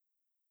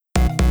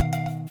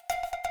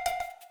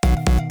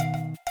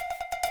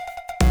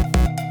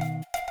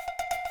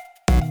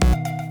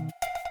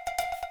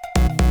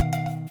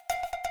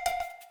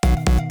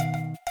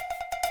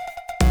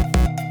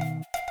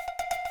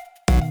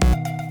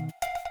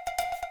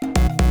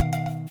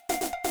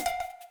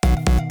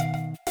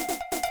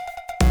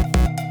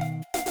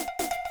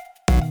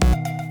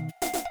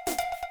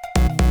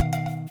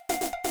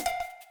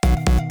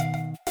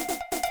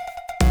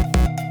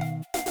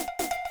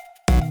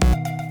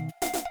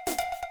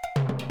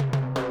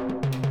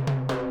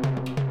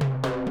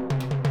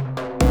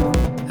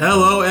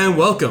Hello and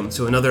welcome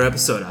to another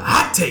episode of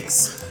Hot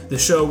Takes, the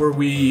show where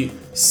we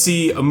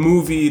see a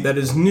movie that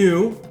is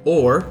new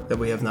or that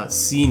we have not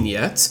seen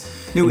yet.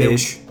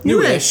 Newish.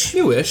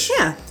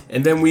 Yeah.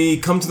 And then we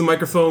come to the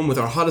microphone with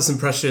our hottest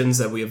impressions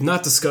that we have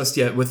not discussed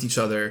yet with each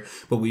other,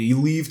 but we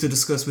leave to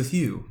discuss with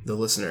you, the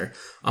listener.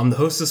 I'm the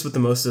hostess with the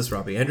mostest,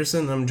 Robbie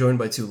Anderson, and I'm joined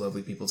by two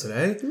lovely people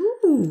today.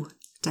 Ooh,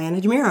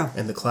 Diana DeMiro.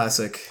 And the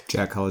classic...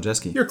 Jack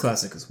Kolodziejski. You're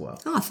classic as well.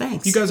 Oh,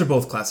 thanks. You guys are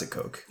both classic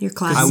Coke. You're I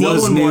classic.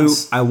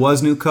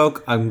 was new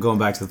Coke. I'm going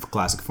back to the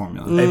classic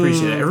formula. I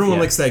appreciate it. Everyone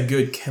likes that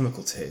good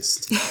chemical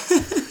taste.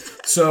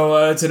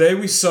 So today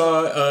we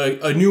saw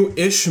a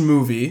new-ish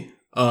movie.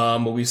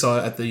 We saw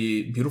it at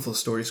the beautiful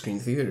Story Screen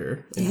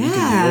Theater in Beacon,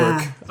 New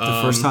York.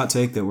 The first hot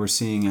take that we're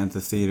seeing at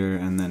the theater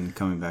and then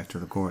coming back to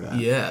record at.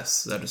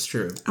 Yes, that is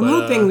true. I'm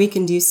hoping we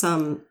can do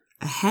some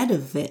ahead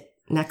of it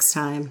next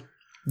time.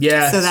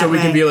 Yeah, so we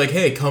can be like,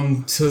 hey,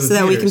 come to the theater. So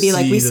that we can be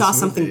like, we saw movie.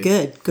 something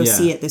good. Go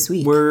see it this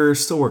week. We're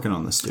still working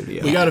on the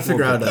studio. We got to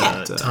figure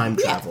out time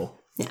travel.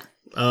 Yeah.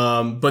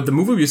 But the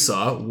movie we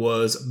saw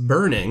was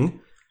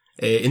Burning,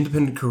 an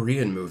independent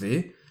Korean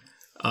movie.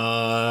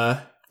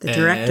 The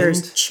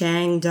director's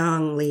Chang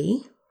Dong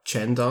Lee.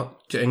 Chang Dong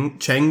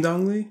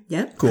Lee?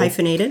 Yep. Cool.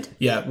 Hyphenated.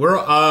 Yeah,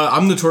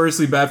 I'm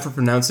notoriously bad for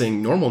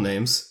pronouncing normal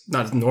names.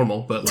 Not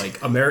normal, but like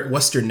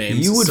Western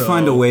names. You would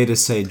find a way to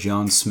say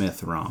John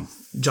Smith wrong.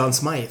 John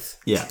Smythe.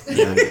 Yeah,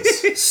 it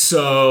is.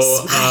 So,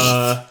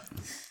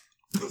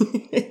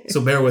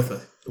 so bear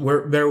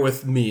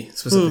with me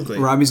specifically.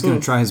 Robbie's going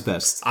to try his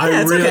best.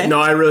 I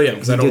really am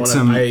because I don't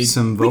want to.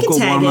 Some vocal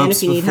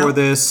warm-ups before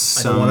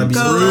this. I don't want to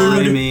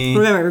be rude.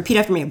 Remember, repeat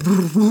after me.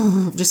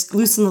 Just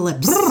loosen the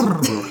lips.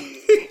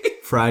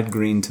 Fried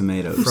green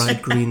tomatoes.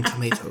 Fried green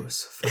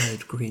tomatoes.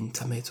 Fried green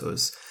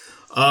tomatoes.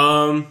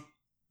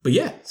 But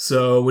yeah,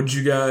 so what did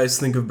you guys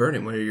think of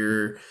Burning?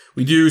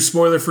 We do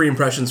spoiler-free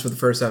impressions for the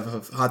first half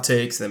of Hot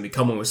Takes, and then we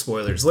come in with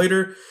spoilers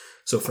later.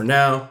 So for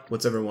now,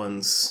 what's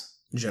everyone's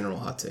general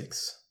hot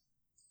takes?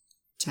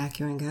 Jack,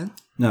 you want to go?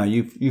 No,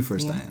 you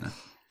first, Diana.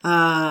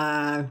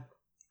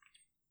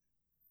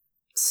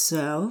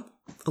 So,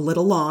 a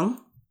little long.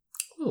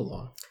 A little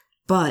long.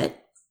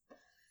 But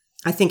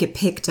I think it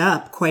picked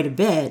up quite a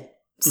bit.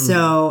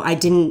 So I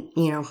didn't,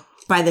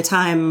 by the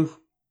time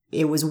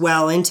it was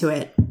well into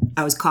it,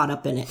 I was caught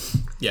up in it.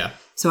 Yeah.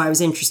 So I was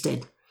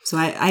interested. So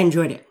I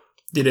enjoyed it.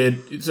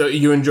 So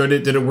you enjoyed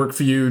it? Did it work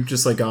for you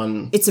just like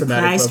on it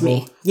surprised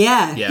level? Me.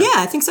 Yeah,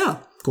 I think so.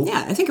 Cool.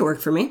 Yeah, I think it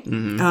worked for me.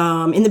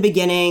 Mm-hmm. In the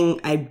beginning,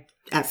 I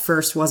at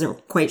first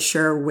wasn't quite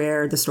sure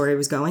where the story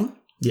was going.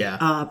 Yeah.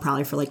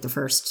 Probably for like the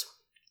first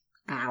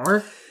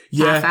hour,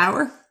 half half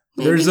hour.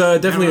 Maybe. There's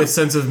definitely a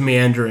sense of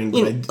meandering,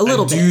 but a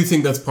little bit. I do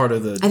think that's part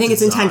of the I think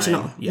design. It's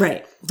intentional. Yeah.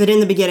 Right. But in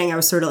the beginning, I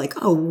was sort of like,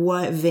 oh,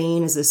 what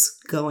vein is this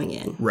going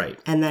in? Right.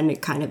 And then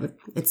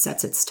it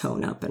sets its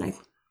tone up, and I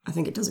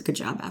think it does a good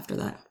job after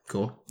that.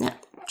 Cool. Yeah.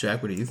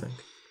 Jack, what do you think?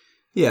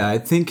 Yeah, I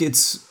think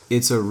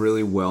it's a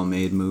really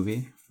well-made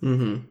movie.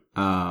 Mm-hmm.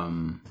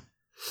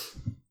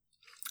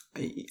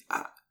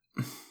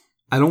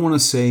 I don't want to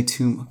say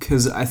too,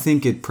 because I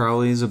think it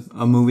probably is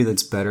a movie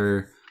that's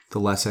better the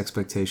less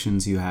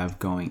expectations you have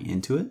going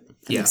into it.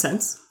 That makes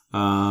sense.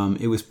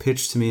 It was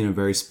pitched to me in a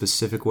very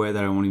specific way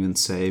that I won't even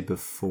say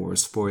before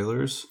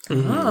spoilers.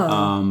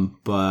 Oh.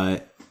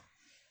 But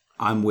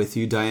I'm with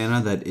you, Diana,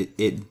 that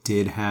it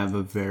did have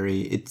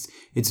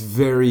it's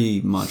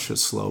very much a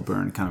slow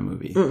burn kind of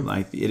movie.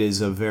 Like it is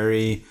a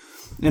very,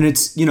 and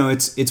it's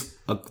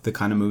the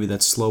kind of movie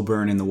that's slow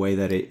burn in the way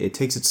that it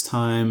takes its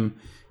time.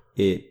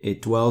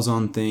 It dwells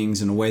on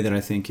things in a way that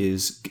I think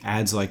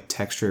adds like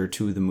texture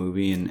to the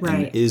movie and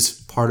is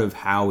part of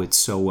how it's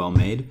so well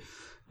made.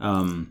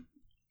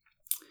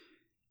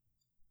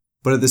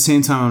 But at the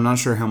same time, I'm not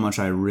sure how much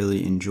I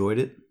really enjoyed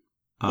it.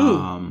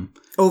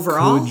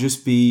 Overall? Could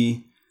just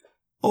be...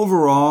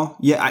 Overall,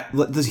 yeah,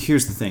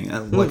 here's the thing.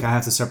 Like, I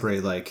have to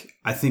separate, like,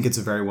 I think it's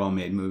a very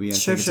well-made movie. I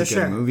think it's a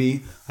good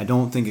movie. I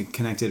don't think it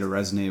connected or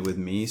resonated with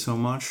me so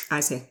much. I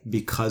see.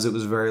 Because it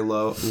was a very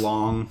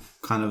long,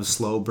 kind of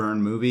slow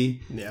burn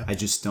movie. Yeah. I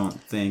just don't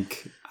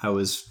think I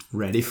was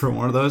ready for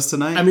one of those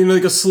tonight. I mean,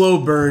 like a slow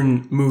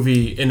burn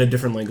movie in a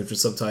different language with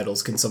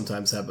subtitles can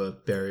sometimes have a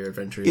barrier of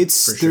entry.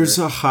 There's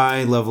a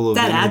high level of...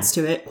 That adds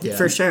to it,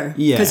 for sure.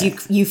 Yeah.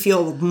 Because you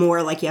feel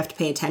more like you have to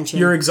pay attention.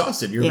 You're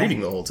exhausted. You're reading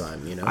the whole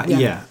time,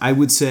 I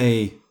would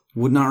say,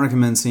 would not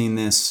recommend seeing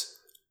this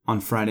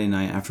on Friday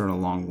night after a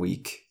long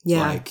week.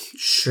 Yeah. Like,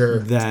 sure.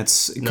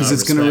 That's... Because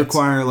it's going to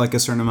require like a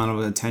certain amount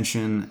of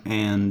attention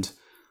and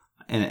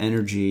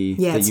energy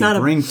that you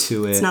bring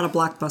to it. It's not a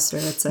blockbuster.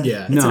 It's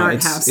an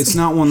art house. It's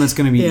not one that's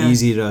going to be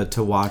easy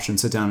to watch and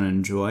sit down and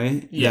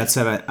enjoy. Yeah. That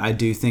said, I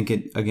do think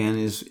it, again,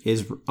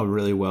 is a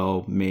really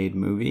well-made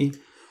movie.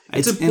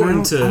 It's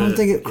important I don't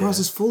think it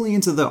crosses fully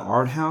into the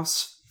art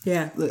house.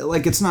 Yeah.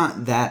 Like, it's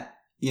not that,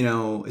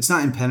 it's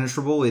not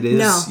impenetrable. It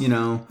is,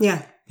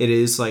 Yeah. It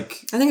is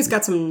like... I think it's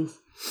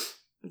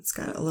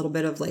got a little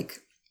bit of like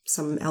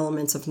some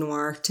elements of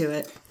noir to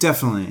it.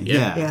 Definitely.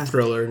 Yeah.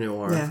 Thriller,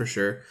 noir, for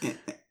sure.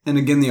 And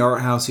again, the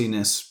art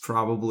housiness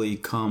probably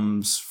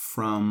comes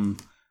from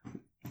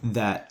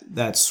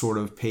that sort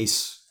of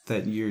pace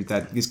that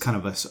is kind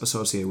of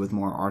associated with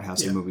more art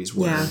housey movies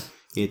where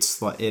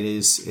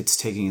it's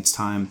taking its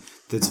time.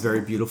 It's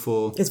very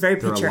beautiful. It's very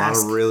picturesque. There are a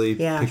lot of really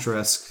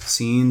picturesque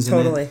scenes in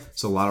it.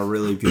 There's a lot of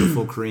really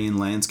beautiful Korean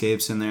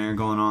landscapes in there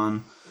going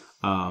on,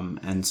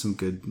 and some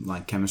good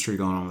like chemistry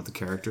going on with the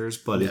characters.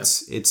 But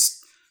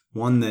it's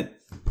one that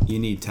you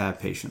need to have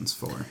patience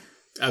for.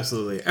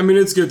 Absolutely. I mean,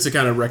 it's good to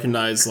kind of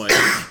recognize like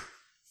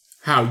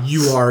how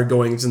you are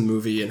going into the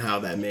movie and how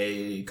that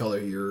may color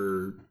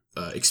your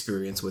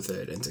experience with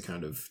it, and to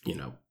kind of, you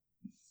know,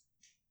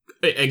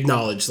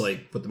 acknowledge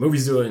like what the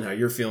movie's doing, how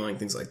you're feeling,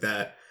 things like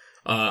that.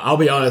 I'll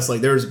be honest,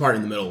 like there was a part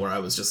in the middle where I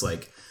was just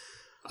like,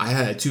 I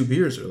had 2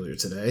 beers earlier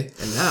today,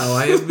 and now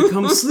I have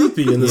become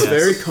sleepy in this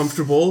very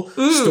comfortable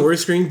story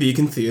screen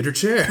Beacon theater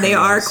chair. They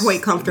are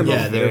quite comfortable.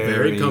 Yeah, they're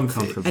very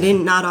comfy. I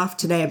didn't nod off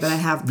today, but I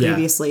have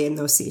previously in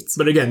those seats.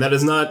 But again, that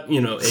is not,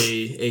 you know,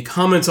 a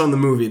comment on the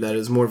movie. That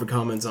is more of a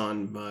comment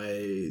on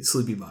my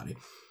sleepy body.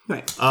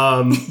 Right.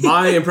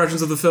 My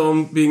impressions of the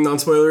film being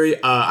non-spoilery,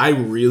 I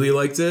really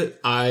liked it.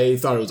 I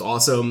thought it was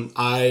awesome.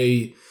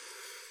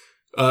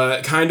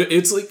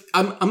 It's like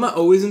I'm not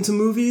always into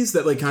movies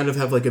that like kind of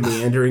have like a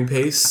meandering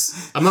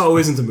pace. I'm not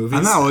always into movies.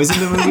 I'm not always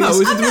into movies. I'm not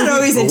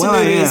always into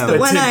movies, but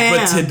when I am.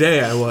 But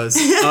today I was.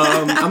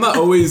 I'm not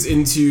always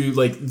into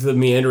like the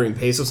meandering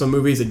pace of some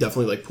movies. It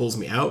definitely like pulls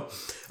me out.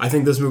 I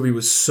think this movie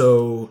was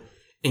so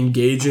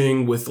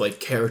engaging with like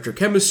character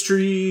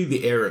chemistry,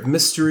 the air of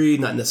mystery,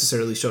 not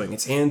necessarily showing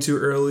its hand too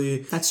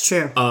early. That's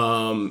true.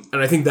 And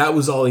I think that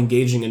was all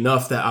engaging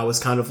enough that I was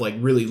kind of like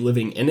really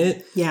living in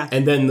it. Yeah.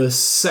 And then the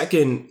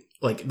second,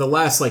 like the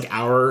last like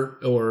hour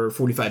or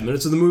 45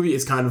 minutes of the movie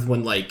is kind of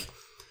when like,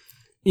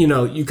 you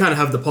know, you kind of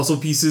have the puzzle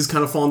pieces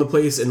kind of fall into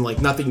place, and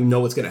like not that you know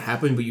what's going to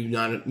happen, but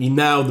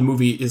now the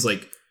movie is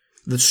like,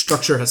 the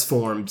structure has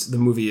formed. The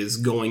movie is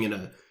going in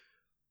a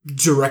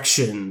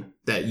direction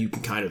that you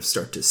can kind of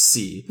start to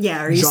see.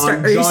 Yeah, or you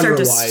start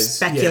to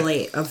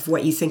speculate of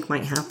what you think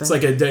might happen. It's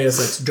like a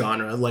Deus Ex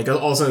genre. Like all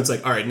of a sudden it's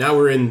like, all right, now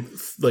we're in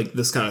like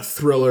this kind of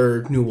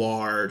thriller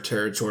noir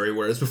territory,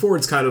 whereas before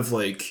it's kind of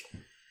like,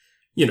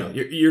 you know,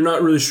 you're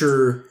not really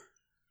sure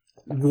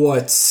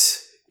what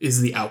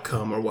is the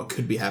outcome or what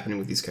could be happening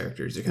with these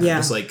characters. You're kind of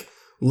just like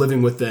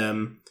living with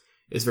them.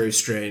 It's very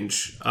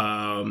strange.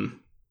 And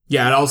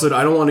also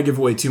I don't want to give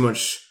away too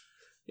much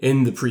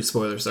in the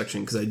pre-spoiler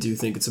section, because I do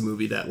think it's a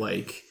movie that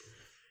like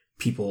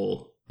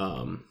people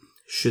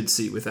should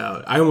see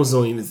without. I almost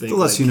don't even think the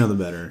less like, you know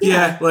the better.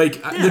 Yeah,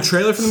 the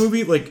trailer for the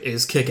movie like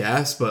is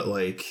kick-ass, but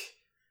like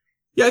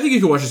I think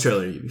you can watch the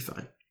trailer and you'll be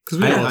fine.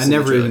 Because I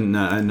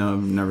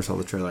never saw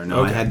the trailer.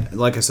 No, okay.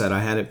 I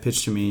had it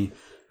pitched to me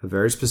a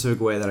very specific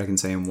way that I can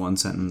say in one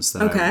sentence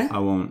that I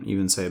won't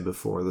even say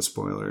before the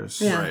spoilers.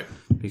 Yeah. Right.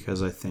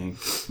 Because I think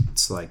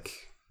it's like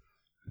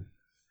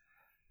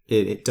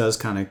it does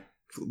kind of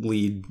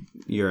lead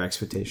your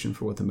expectation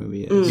for what the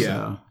movie is.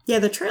 Yeah. Yeah,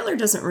 the trailer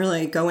doesn't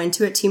really go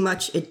into it too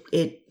much.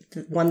 It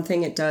one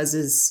thing it does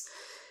is,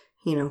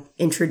 you know,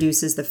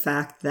 introduces the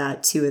fact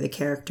that 2 of the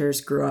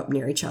characters grew up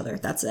near each other.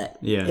 That's it.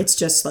 Yeah. It's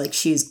just like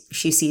she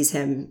sees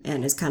him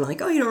and is kind of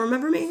like, oh, you don't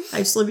remember me? I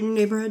used to live in your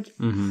neighborhood.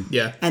 Mm-hmm.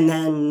 Yeah. And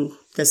then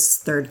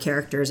this 3rd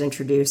character is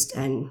introduced,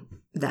 and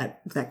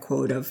that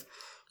quote of,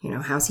 you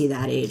know, how's he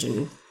that age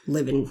and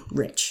living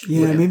rich?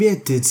 Yeah, maybe I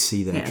did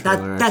see that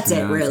trailer. That's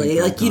it, really.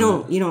 Like you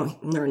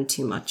don't learn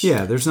too much.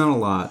 Yeah, there's not a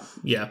lot.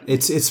 Yeah.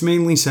 It's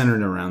mainly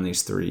centered around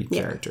these 3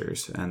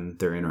 characters and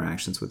their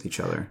interactions with each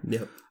other.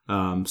 Yep.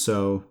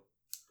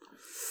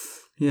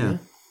 Yeah.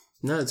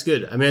 No, it's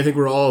good. I mean, I think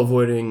we're all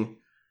avoiding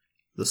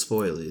the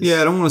spoilies.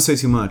 Yeah, I don't want to say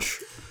too much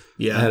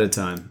ahead of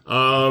time.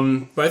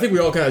 But I think we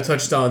all kind of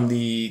touched on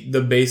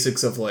the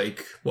basics of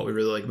like what we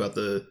really like about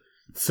the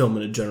film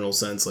in a general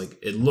sense. Like,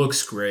 it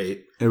looks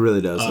great. It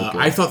really does look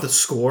good. I thought the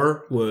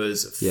score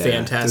was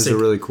fantastic. It's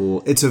really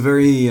cool. It's a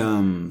very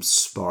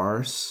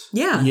sparse.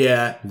 Yeah.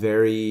 Yeah.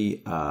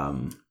 Very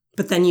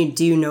but then you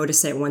do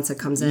notice it once it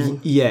comes in.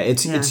 Yeah,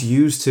 it's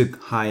used to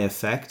high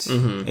effect.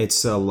 Mm-hmm.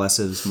 It's a less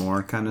is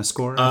more kind of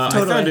score.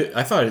 Totally.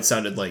 I thought it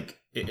sounded like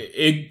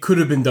it could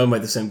have been done by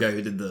the same guy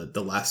who did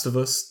the Last of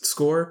Us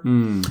score.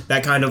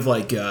 That kind of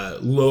like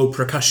low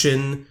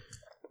percussion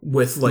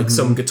with like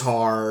some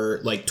guitar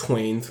like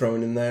twang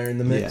thrown in there in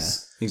the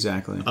mix. Yeah,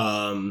 exactly.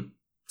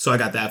 So I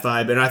got that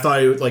vibe, and I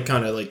thought it like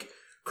kind of like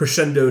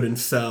crescendoed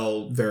and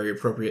fell very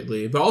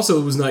appropriately. But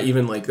also, it was not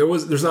even like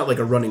there's not like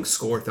a running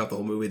score throughout the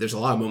whole movie. There's a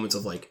lot of moments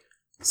of like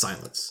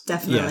silence.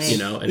 Definitely, you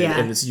know,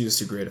 and it's used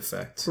to great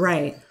effect.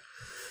 Right.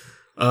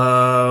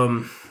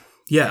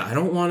 Yeah, I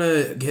don't want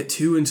to get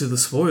too into the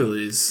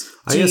spoilers.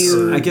 I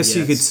guess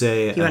you could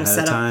say ahead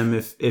of time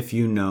if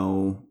you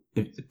know,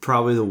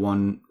 probably the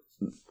one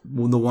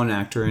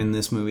actor in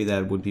this movie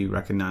that would be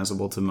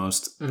recognizable to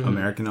most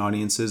American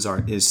audiences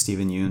is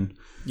Steven Yeun,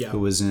 who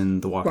was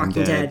in The Walking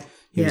Dead.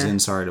 He was in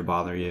Sorry to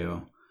Bother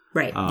You.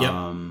 Right.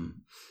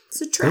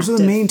 It's attractive. Those are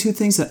the main 2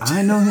 things that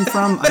I know him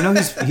from. I know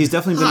he's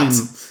definitely been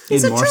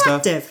in more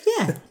stuff.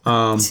 Yeah.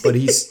 But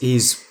he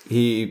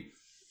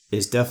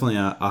is definitely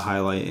a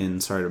highlight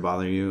in Sorry to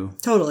Bother You.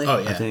 Totally. Oh,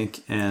 yeah. I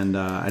think, and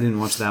I didn't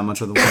watch that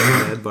much of The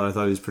Walking Dead, but I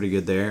thought he was pretty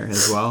good there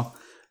as well.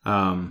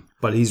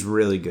 But he's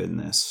really good in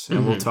this,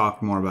 and we'll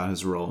talk more about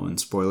his role in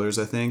spoilers.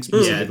 I think Yeah,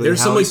 specifically there's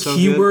how some like he's so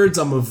keywords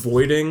I'm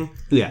avoiding.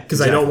 Yeah,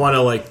 because I don't want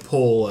to like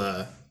pull.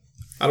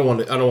 I don't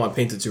want to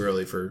paint it too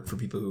early for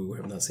people who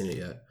have not seen it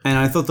yet. And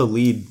I thought the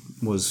lead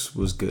was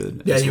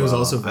good. Yeah, as he was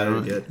well. also I very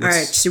don't- good. All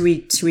right, should we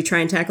try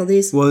and tackle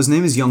these? Well, his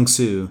name is Young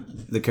Soo,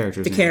 the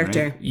character's name,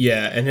 Character. right?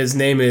 Yeah, and his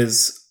name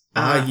is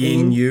Ah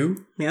Yin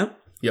Yu. Yep.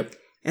 Yep.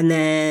 And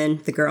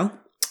then the girl,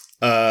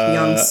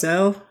 Young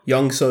So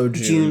Young So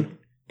Jun. June.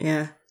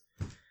 Yeah.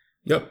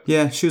 Yep.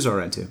 Yeah, she was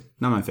alright too.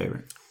 Not my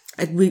favorite.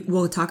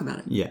 We'll talk about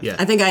it. Yeah, Yeah.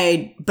 I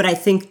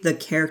think the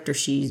character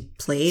she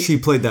played, she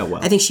played that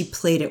well. I think she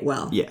played it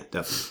well. Yeah,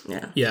 definitely.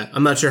 Yeah. Yeah,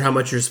 I'm not sure how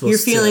much you're supposed Your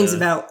to... feelings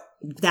about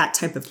that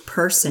type of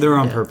person They're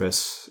on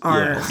purpose.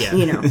 are, Yeah.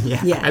 you know,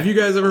 yeah. Have you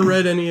guys ever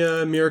read any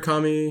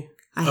Murakami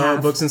I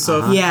have. books and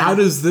stuff? Yeah. How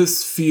does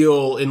this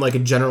feel in like a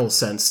general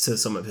sense to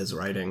some of his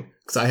writing?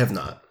 Because I have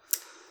not.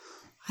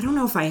 I don't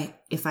know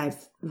if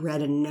I've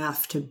read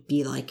enough to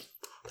be like,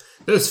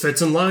 This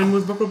fits in line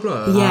with blah, blah,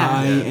 blah. Yeah.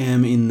 I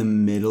am in the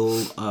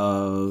middle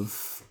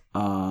of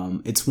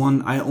it's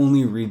one I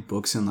only read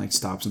books in like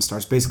stops and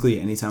starts. Basically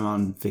anytime I'm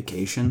on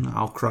vacation,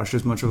 I'll crush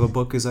as much of a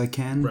book as I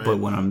can. Right. But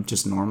when I'm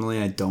just normally,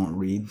 I don't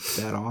read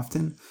that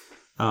often.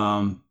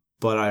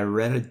 But I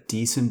read a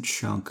decent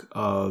chunk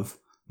of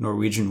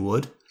Norwegian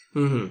Wood.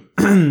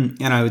 Mm-hmm.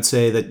 And I would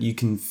say that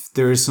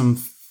there is some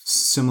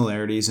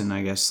similarities in,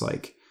 I guess,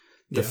 like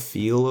the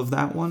feel of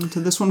that one to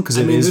this one, because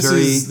it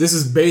is this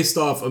is based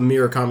off a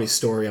Murakami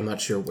story. I'm not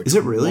sure which. Is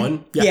it really?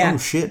 one. Yeah. Oh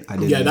shit! I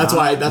didn't. Yeah, that's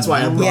why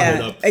I brought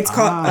it up. it's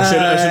called. I should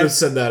have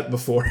said that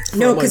before.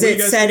 No, I'm like, because what do you it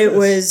guys said think it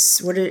of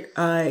this? was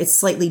it's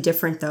slightly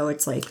different though.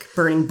 It's like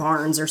Burning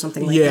Barns or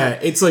something like Yeah,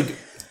 that. it's like,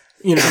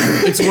 you know,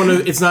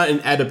 it's not an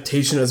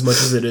adaptation as much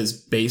as it is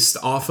based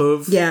off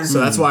of. Yeah. So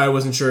that's why I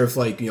wasn't sure if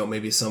like, you know,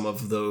 maybe some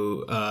of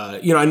the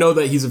you know, I know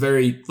that he's a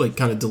very like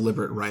kind of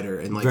deliberate writer,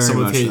 and like Very some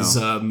of much his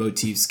so.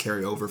 motifs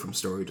carry over from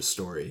story to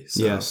story.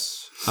 So.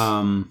 Yes.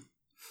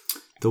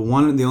 The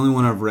only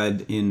one I've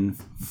read in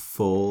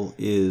full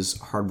is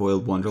Hard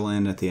Boiled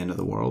Wonderland at the End of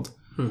the World.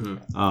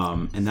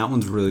 Mm-hmm. And that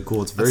one's really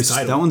cool. It's very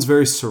that one's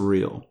very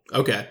surreal.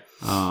 Okay.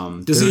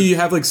 Does he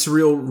have like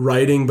surreal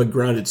writing but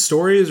grounded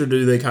stories, or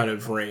do they kind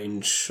of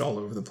range all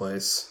over the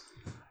place?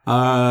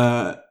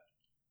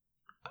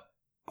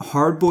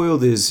 Hard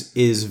Boiled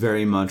is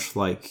very much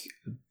like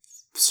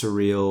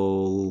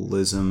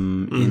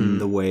surrealism in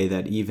the way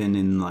that even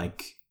in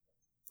like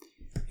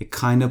it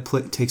kind of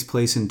takes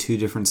place in two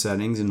different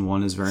settings, and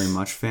one is very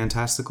much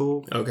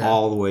fantastical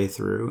all the way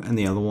through, and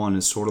the other one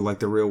is sort of like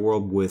the real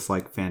world with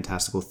like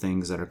fantastical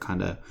things that are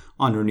kind of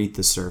underneath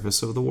the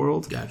surface of the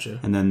world. Gotcha.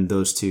 And then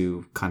those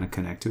two kind of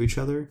connect to each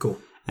other. Cool.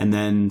 And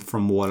then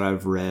from what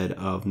I've read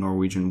of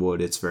Norwegian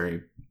Wood, it's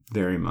very,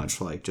 very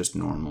much like just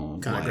normal,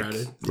 Kinda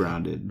like,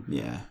 grounded.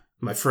 Yeah.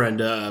 My friend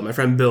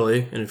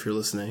Billy, and if you're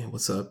listening,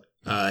 what's up?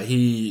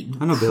 He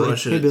I know Billy.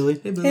 crushes. Hey, Billy.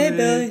 Hey Billy. Hey,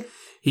 Billy.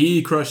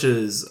 He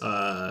crushes.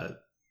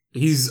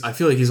 I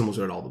feel like he's almost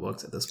read all the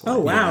books at this point. Oh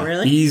wow,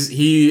 really? His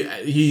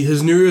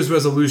New Year's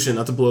resolution,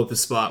 not to blow up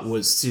his spot,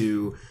 was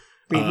to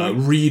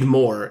read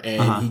more,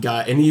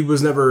 and he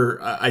was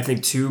never I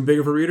think too big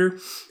of a reader,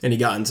 and he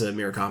got into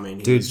Murakami,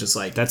 and he was just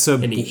like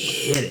and he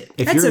hit it.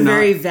 That's a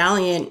very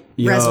valiant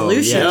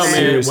resolution. yeah, Oh man.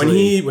 man,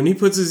 Seriously. when he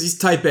puts he's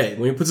type A.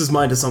 When he puts his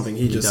mind to something,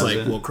 he just does like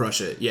it. will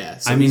crush it. Yeah,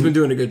 so I he's mean, been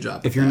doing a good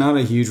job. If you're not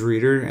a huge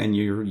reader and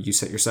you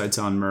set your sights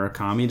on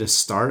Murakami to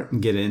start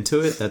and get into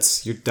it,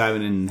 you're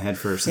diving in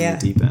headfirst in the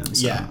deep end.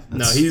 So yeah, no,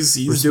 that's he's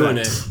respect. doing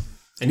it,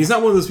 and he's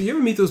not one of those. You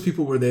ever meet those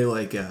people where they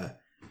like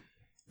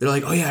they're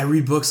like, oh yeah, I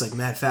read books like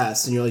mad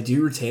fast, and you're like, do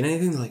you retain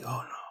anything? They're like,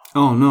 oh no.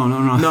 Oh no!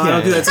 No, I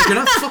don't do that. It's like, you're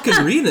not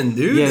fucking reading,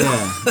 dude.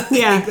 Yeah.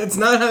 Yeah. That's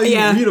not how you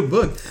read a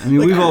book. I mean,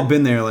 we've all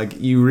been there. Like,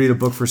 you read a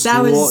book for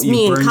school, was you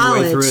me in burn your way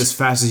college. through it as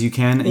fast as you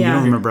can, and you Yeah.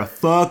 don't remember a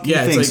fucking Yeah,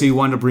 it's thing, like- so you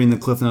wind up reading the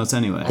Cliff Notes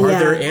anyway. Are Yeah.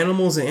 there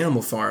animals in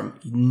Animal Farm?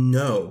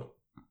 No.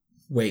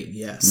 Wait,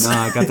 yes. No,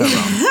 I got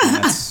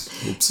that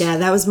wrong. Oops. Yeah,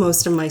 that was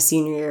most of my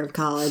senior year of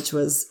college,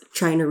 was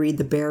trying to read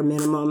the bare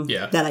minimum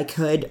that I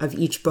could of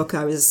each book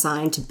I was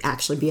assigned to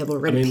actually be able to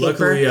read a paper.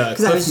 luckily,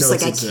 Because I was just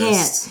Cliff like, I Notes can't.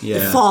 exists. Yeah.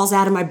 It falls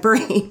out of my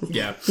brain.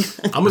 Yeah.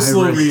 I'm a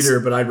slow read- reader,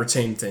 but I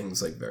retain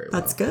things like very well.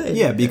 That's good.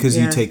 Yeah, because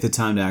you Yeah. take the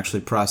time to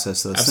actually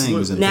process those Absolutely.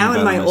 things. And Now think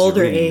in about my them as you're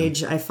older reading them.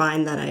 age, I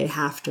find that I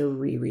have to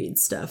reread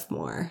stuff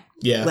more.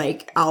 Yeah.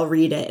 Like, I'll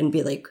read it and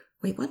be like,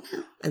 wait, what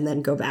now? And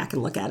then go back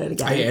and look at it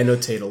again. I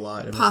annotate a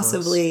lot. in my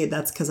Possibly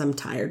that's because I'm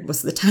tired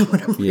most of the time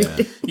when I'm Yeah. reading.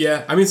 books.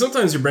 Yeah. I mean,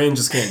 sometimes your brain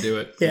just can't do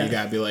it. Yeah. You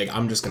gotta be like,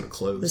 I'm just gonna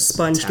close. The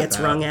sponge tap gets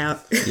wrung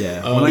out.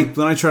 Yeah.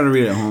 When I try to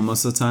read at home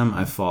most of the time,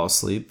 I fall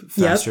asleep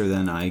Yep. faster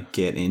than I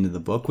get into the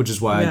book, which is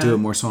why I Yeah. do it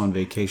more so on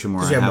vacation,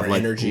 where I you have have more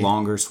like energy.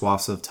 longer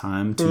swaths of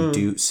time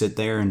to sit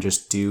there and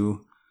just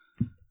do.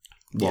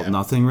 Well, Yeah.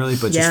 nothing really,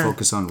 but just Yeah.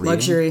 focus on reading.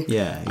 Luxury.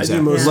 Yeah, do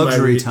exactly. most of my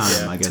Luxury read- time,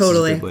 yeah. I guess.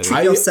 Totally. Is a good way to-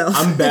 Treat yourself.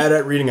 I'm bad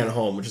at reading at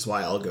home, which is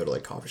why I'll go to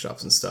like coffee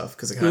shops and stuff,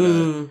 because it kind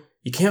of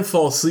you can't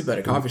fall asleep at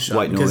a coffee shop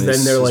White because noise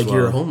then they're as like,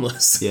 you're well.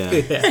 homeless. Yeah.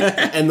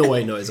 And the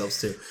white noise helps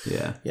too.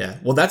 Yeah. Yeah.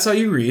 Well, that's how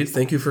you read.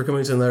 Thank you for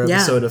coming to another Yeah.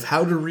 episode of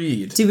How to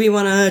Read. Do we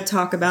want to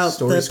talk about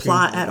Story the screen.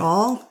 plot at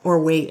all,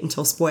 or wait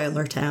until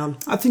spoiler town?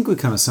 I think we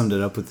kind of summed it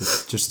up with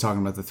just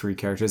talking about the three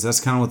characters. That's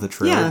kind of what the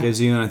trailer Yeah.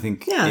 gives you, and I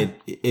think Yeah.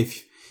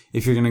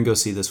 if you're gonna go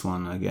see this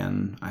one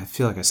again, I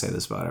feel like I say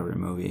this about every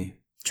movie,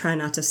 Try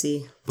not to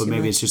see. but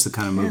maybe it's just the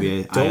kind of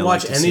movie I Don't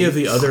watch like to any see. of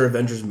the other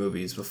Avengers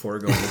movies before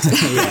going into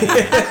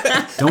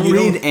it. Don't You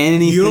read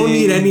anything. You don't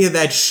need any of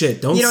that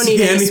shit. Don't You don't see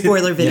need any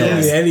spoiler You don't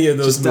videos. need any of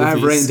those Just movies.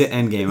 dive right into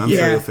Endgame. I'm sure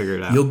Yeah. you'll figure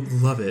it out. You'll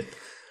love it.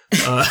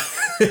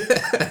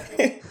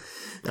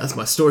 That's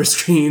my story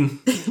screen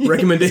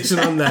recommendation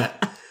on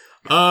that.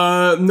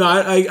 No,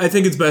 I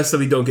think it's best that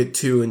we don't get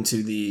too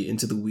into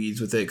the weeds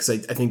with it because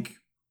I think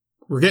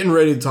we're getting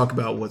ready to talk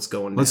about what's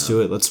going Let's down.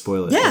 do it. Let's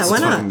spoil it. Yeah, Let's why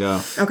not? fucking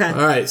go. Okay.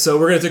 All right, so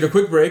we're gonna take a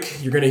quick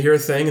break. You're gonna hear a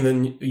thing, and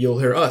then you'll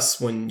hear us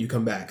when you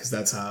come back because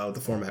that's how the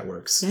format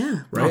works.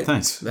 Yeah. Right? Oh,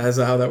 thanks. That's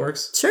how that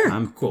works. Sure.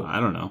 I'm Cool. I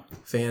don't know.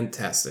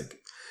 Fantastic.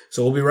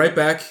 So we'll be right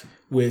back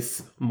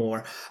with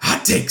more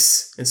hot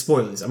takes and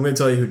spoilers. I'm gonna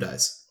tell you who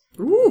dies.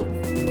 Ooh.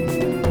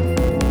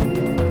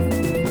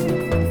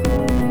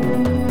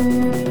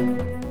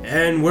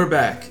 And we're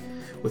back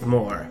with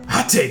more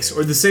hot takes,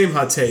 or the same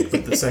hot take,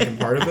 but the second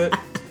part of it.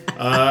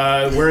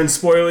 We're in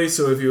spoilery,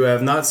 so if you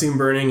have not seen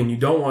Burning and you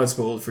don't want it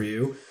spoiled for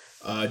you,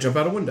 jump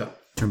out a window.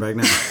 Turn back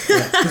now.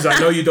 Because I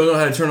know you don't know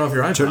how to turn off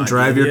your iPod.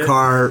 Drive your idiot.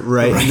 car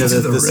right into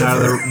to the the side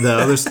of the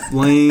other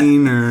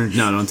lane, or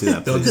no, don't do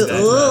that. Don't Please. do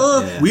that.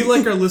 Ugh. Yeah. We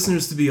like our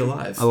listeners to be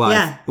alive. Alive.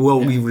 Yeah. Well,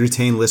 we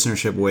retain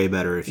listenership way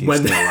better if you When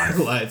stay they're alive.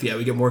 alive. Yeah,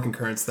 we get more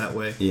concurrence that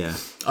way. Yeah.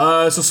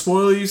 So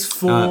spoilers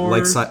for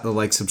Like,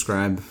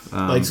 subscribe.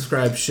 like,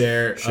 subscribe,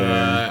 share.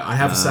 I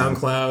have a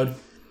SoundCloud.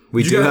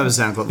 We Did do you have a guys-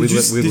 SoundCloud. Did you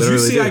literally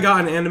see do. I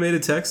got an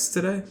animated text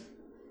today?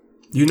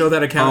 You know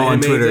that account? on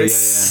Animated Twitter.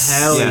 Text? Yeah.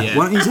 Hell yeah.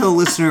 Why don't you tell a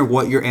listener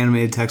what your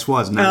animated text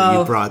was now that Oh.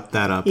 you brought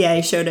that up? Yeah,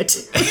 he showed it to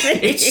me.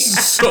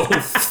 It's so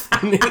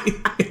funny.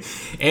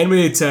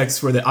 Animated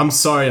text where I'm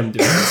sorry I'm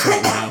doing this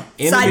right now.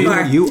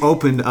 Sidebar. You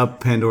opened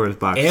up Pandora's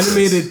box.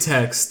 Animated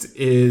text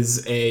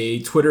is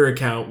a Twitter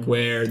account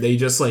where they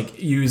just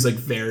like use like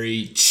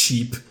very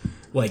cheap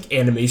like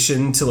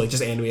animation to like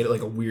just animate it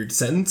like a weird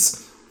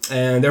sentence.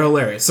 And they're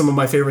hilarious. Some of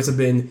my favorites have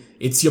been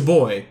It's Your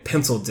Boy,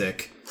 Pencil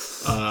Dick,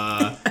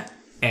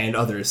 and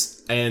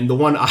others. And the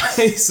one I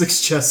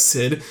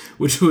suggested,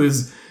 which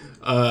was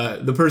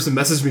the person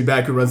messaged me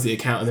back who runs the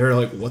account, and they were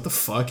like, "What the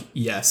fuck?"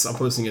 Yes, I'm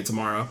posting it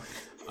tomorrow.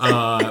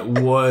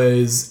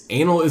 Was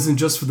anal isn't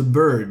just for the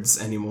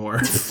birds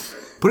anymore.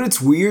 But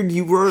it's weird.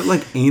 You wrote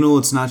like anal.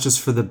 It's not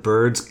just for the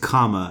birds,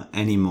 comma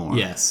anymore.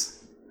 Yes.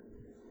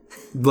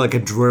 Like a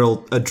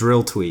drill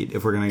tweet.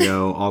 If we're gonna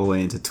go all the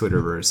way into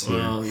Twitterverse here.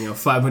 Well,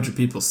 500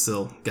 people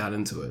still got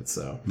into it,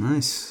 so.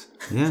 Nice.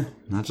 Yeah.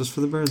 Not just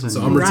for the birds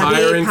anymore. So I'm Robbie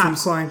ate retiring from.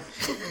 popcorn.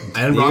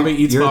 And Robbie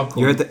eats popcorn.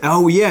 You're at the.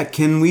 Oh yeah.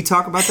 Can we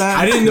talk about that?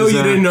 I didn't know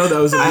you didn't know that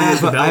was a I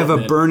have a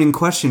development. burning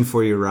question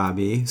for you,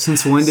 Robbie.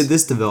 Since when did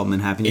this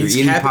development happen? You're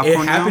eating popcorn It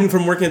happened now?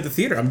 from working at the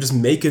theater. I'm just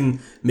making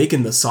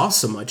the sauce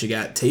so much. You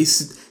got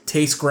taste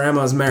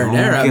grandma's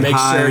marinara. get Make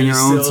high sure on you your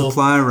own still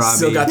supply, Robbie.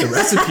 still got the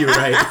recipe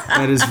right.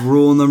 That is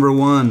rule number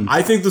one.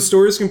 I think the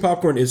Story Screen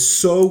popcorn is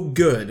so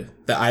good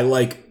that I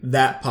like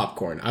that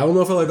popcorn. I don't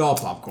know if I like all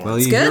popcorn. Well,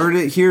 you good. heard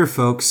it here,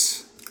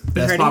 folks.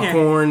 Best heard it here.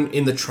 popcorn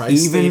in the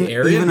tri-state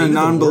area. Even a maybe the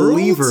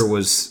non-believer world?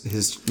 was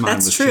his mind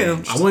That's was true.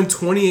 changed. I went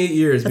 28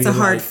 years. That's a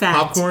being hard like, fact.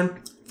 Popcorn.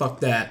 Fuck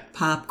that.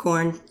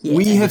 Popcorn. Yeah.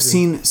 We have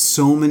seen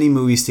so many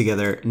movies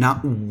together.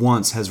 Not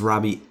once has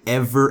Robbie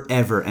ever,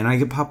 and I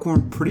get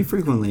popcorn pretty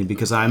frequently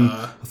because I'm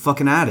a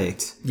fucking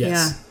addict.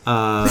 Yes.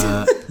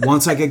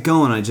 Once I get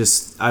going,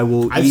 I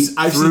will eat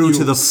I've seen through you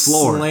to the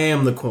floor.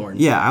 Slam the corn.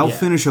 Yeah, I'll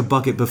finish a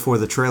bucket before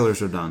the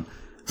trailers are done.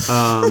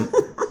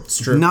 It's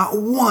true. Not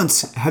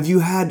once have you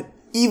had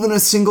even a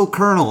single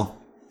kernel.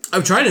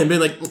 I've tried it and been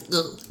like,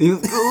 You-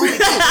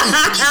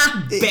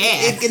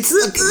 bad. It's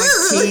stuck in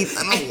my teeth.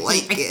 I don't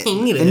like it.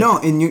 hate it.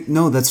 And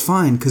no, that's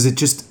fine because it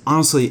just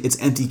honestly, it's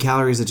empty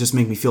calories that just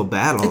make me feel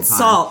bad all It's the time.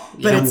 salt,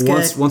 but and it's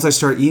once good. once I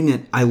start eating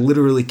it, I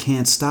literally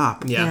can't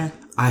stop. Yeah.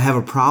 I have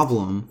a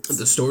problem.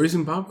 The stories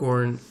in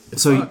popcorn. It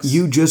So sucks.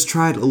 you just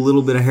tried a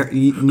little bit of heroin.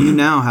 You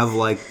now have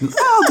like,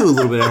 I'll do a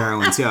little bit of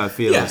heroin. See how it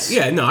feels.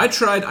 Yeah, no, I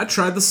tried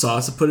the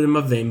sauce. I put it in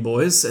my Vein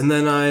Boys, and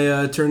then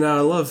I turned out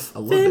I love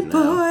it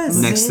now. Boys.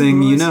 Next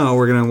thing you know,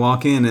 we're gonna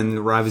walk in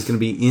and Robbie's gonna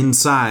be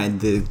inside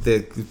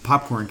the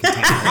popcorn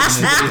container.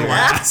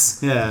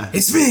 Glass. Yeah,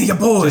 It's me, your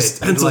boy,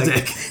 Pencil like-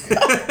 Dick.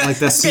 like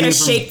that scene Gonna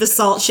from shake the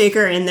salt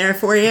shaker in there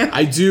for you.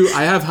 I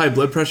have high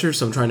blood pressure,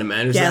 so I'm trying to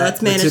manage that. Yeah,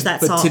 let's manage that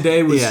But salt.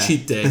 today was Yeah.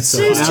 cheat day, It's- so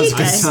It was I, cheat I-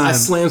 day. I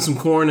slammed some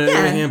corn and ate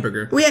a hamburger.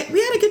 We had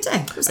a good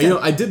day. It was good.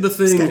 I did the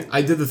thing. good.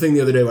 I did the thing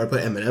the other day where I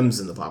put M&Ms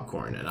in the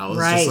popcorn, and I was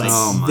Right. just like,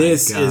 Oh my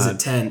 "This is a God.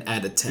 10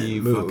 out of 10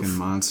 you move." fucking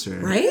monster.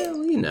 right?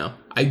 Well,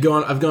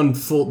 I've gone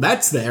full.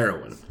 That's the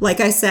heroin. Like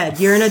I said,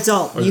 you're an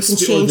adult. You can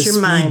change your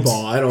mind.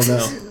 Ball. I don't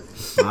know.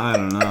 I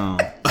don't know.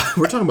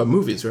 We're talking about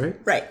movies, right?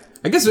 Right.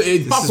 I guess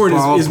popcorn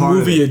all is part of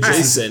movie it.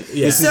 adjacent.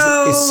 Yeah. This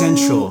So- is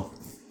essential.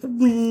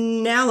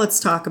 Now let's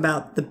talk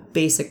about the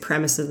basic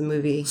premise of the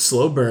movie.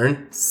 Slow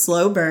burn.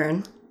 Slow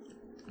burn.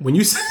 When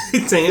you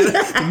said Diana,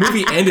 the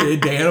movie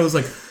ended, Diana was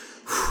like,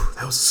 "Whew,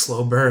 that was a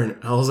slow burn."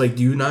 I was like,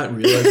 do you not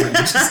realize what you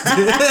just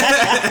did?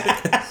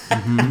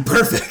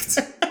 Perfect.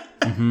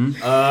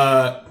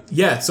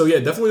 Yeah, so yeah,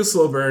 definitely a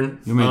slow burn.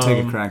 You want me to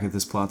take a crack at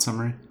this plot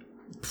summary?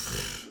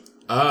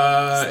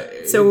 Yeah,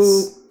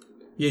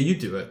 you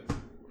do it.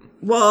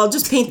 Well, I'll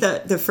just paint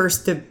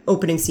the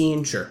opening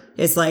scene. Sure.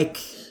 It's like,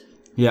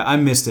 Yeah, I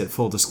missed it,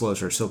 full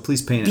disclosure, so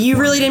please paint it. you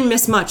for really me. didn't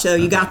miss much, though.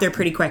 You got there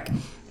pretty quick.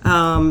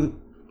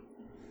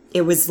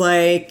 It was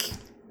like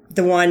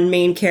the one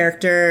main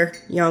character,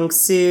 Young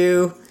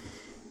Soo,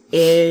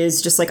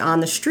 is just like on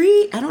the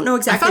street. I don't know I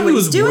exactly thought what he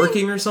he's was doing.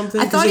 working or something.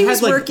 I 'cause thought he was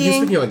He was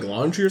working. picking like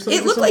laundry or something.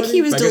 It looked like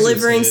he was I guess it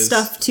delivering his-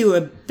 stuff to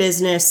a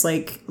business,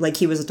 like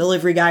he was a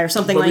delivery guy or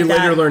something But like we that.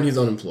 later learned he's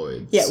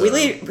unemployed. Yeah, so.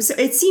 so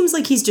it seems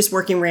like he's just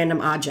working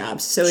random odd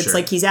jobs. So it's Sure.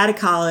 like he's out of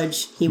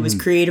college. He was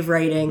creative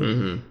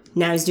writing.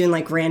 Now he's doing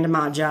like random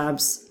odd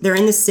jobs. They're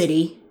in the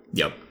city,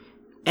 Yep.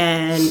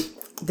 and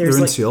They're there's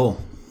in like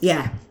Seoul.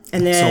 yeah,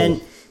 and then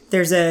Seoul.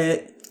 there's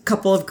a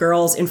couple of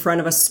girls in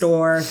front of a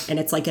store, and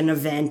it's like an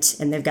event,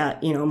 and they've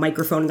got a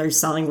microphone, and they're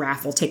selling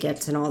raffle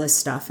tickets and all this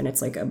stuff, and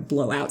it's like a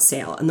blowout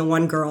sale. And the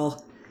one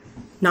girl,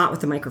 not with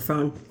the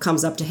microphone,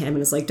 comes up to him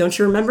and is like, "Don't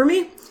you remember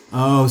me?"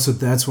 Oh, so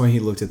that's why he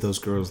looked at those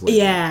girls later.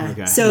 Yeah.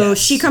 Okay. So Yes.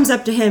 she comes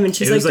up to him and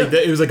she's It was like,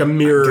 like it was like a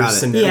mirror Got it.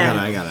 scenario.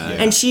 Yeah. I got it.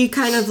 and she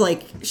kind of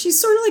like, she's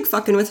sort of like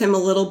fucking with him a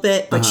little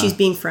bit, but she's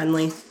being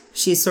friendly.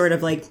 She's sort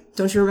of like,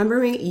 "Don't you remember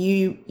me?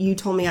 You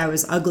told me I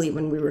was ugly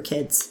when we were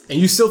kids." And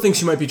you still think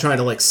she might be trying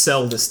to like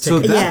sell this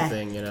ticket that- Yeah.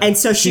 thing, you know? And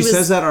so She was,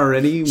 says that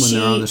already when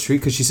they're on she- the street,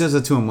 because she says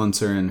that to him once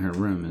they're in her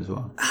room as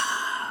well.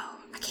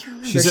 I can't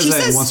remember. She says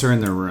that once they're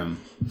in their room.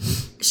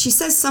 she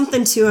says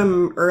something to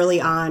him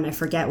early on. I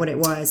forget what it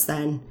was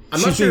then.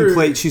 I'm not She's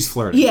sure. she's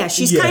flirting. Yeah,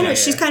 she's Yeah, kind yeah. of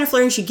she's kind of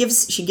flirting. She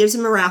gives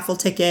him a raffle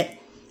ticket,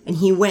 and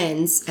he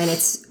wins, and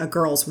it's a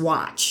girl's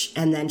watch.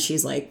 And then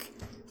she's like,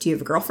 "Do you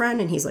have a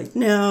girlfriend?" And he's like,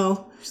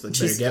 "No." She's like,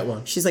 "Better get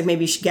one." She's like,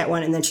 "Maybe you should get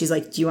one." And then she's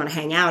like, "Do you want to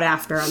hang out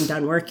after I'm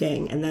done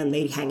working?" And then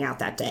they hang out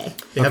that day.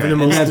 They have Okay. the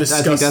And most I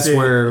disgusting. think that's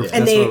where. Yeah.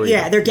 And that's where we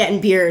they're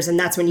getting beers, and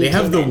that's when you They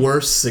have came the in.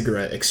 worst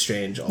cigarette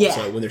exchange also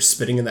Yeah. when they're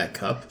spitting in that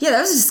cup. Yeah, that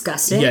was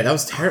disgusting. Yeah, that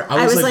was terrible.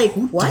 I was like,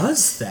 who what?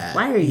 does that?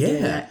 Why are you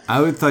doing that? I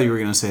would thought you were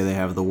gonna say they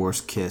have the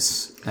worst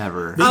kiss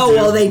ever. Oh,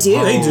 well, they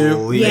do. They do.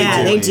 Holy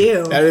Yeah, they moly.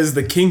 do. That is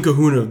the King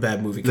Kahuna of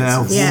bad movie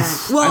That- kisses.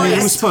 Yeah. Well, I mean, it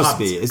I- was supposed to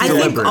be. It's I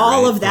deliberate, think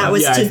all right? of that But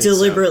was Yeah, I to think so.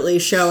 deliberately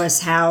show us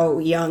how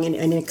young and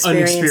inexperienced the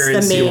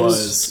Unexperienced he main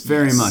was.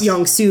 very much.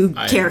 Young Soo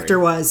I character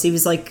agree. was. He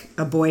was like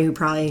a boy who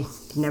probably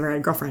never had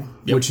a girlfriend.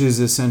 Yep. Which is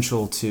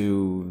essential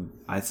to,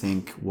 I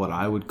think, what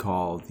I would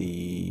call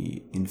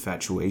the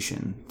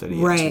infatuation that he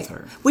has Right. with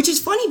her. Which is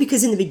funny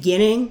because in the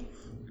beginning,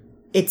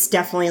 it's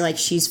definitely like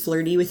she's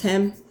flirty with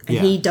him, and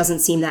Yeah. he doesn't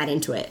seem that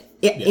into it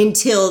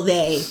until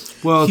they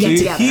Well, get do you,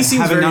 together. he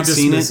seems having very not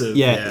seen it, dismissive,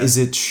 yeah, yeah. is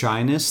it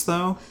shyness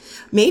though?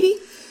 Maybe.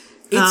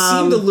 It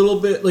seemed a little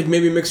bit like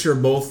maybe a mixture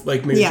of both,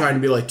 like maybe Yeah. trying to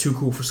be like too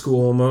cool for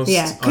school almost.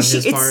 Yeah, on because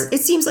his part.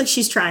 it seems like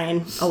she's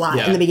trying a lot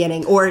Yeah. in the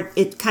beginning, or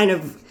it kind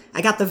of.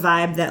 I got the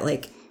vibe that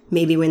like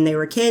maybe when they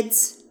were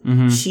kids,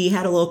 Mm-hmm. she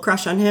had a little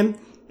crush on him,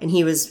 and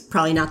he was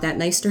probably not that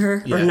nice to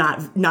her, or Yeah.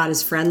 not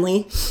as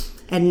friendly.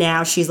 And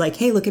now she's like,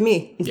 "Hey, look at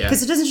me," Yeah.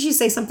 because doesn't she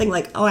say something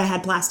like, "Oh, I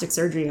had plastic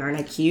surgery, aren't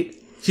I cute?"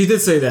 She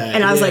did say that,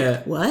 And I was yeah.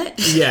 like, "What?"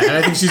 Yeah, and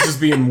I think she's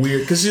just being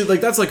weird because she's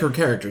like that's like her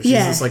character. She's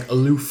Yeah. this like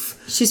aloof,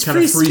 She's kind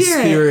of free free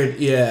spirit. spirit.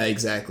 Yeah,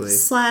 exactly.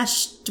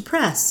 /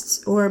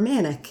 depressed or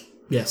manic,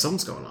 Yeah,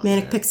 something's going on.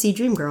 manic there. pixie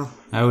dream girl.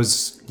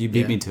 You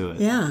beat me to it.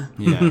 Yeah,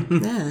 Yeah.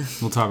 yeah,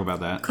 We'll talk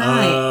about that.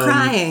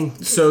 crying,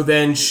 So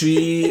then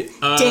she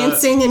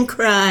dancing and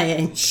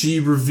crying. she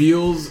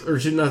reveals, or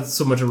she not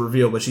so much a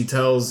reveal, but she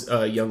tells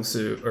Young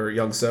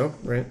So,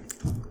 right?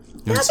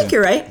 Yeah, I think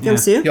you're right, Young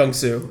Soo. Young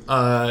Soo.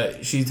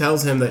 She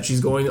tells him that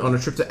she's going on a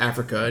trip to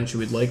Africa and she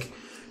would like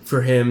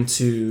for him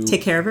to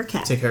Take care of her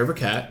cat, take care of her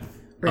cat.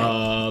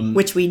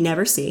 which we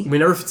never see. We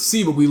never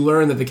see, but we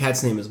learn that the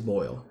cat's name is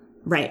Boyle.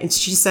 Right, and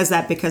she says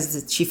that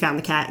because she found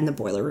the cat in the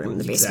boiler room in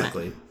the basement.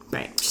 Exactly.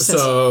 Right. She says,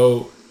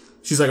 So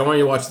she's like, I want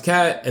you to watch the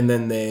cat, and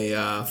then they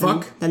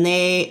fuck. then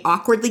they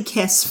awkwardly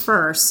kiss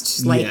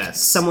first, like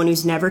Yes. someone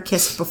who's never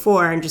kissed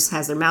before and just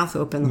has their mouth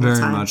open the whole Very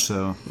time. much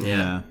so.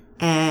 Yeah.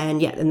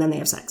 And and then they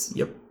have sex.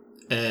 Yep.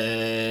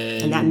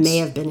 And that may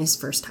have been his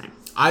first time.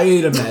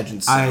 I'd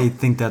imagine so. I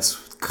think that's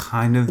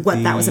kind of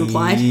What, that was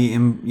implied?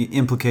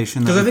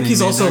 Implication. Because I think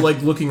he's also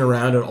like looking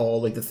around at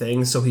all like the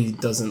things, so he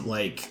doesn't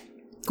like.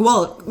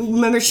 Well,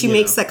 remember she Yeah.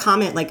 makes that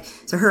comment like,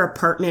 so her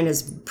apartment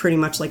is pretty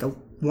much like a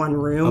one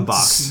room. a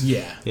box.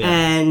 Yeah.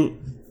 And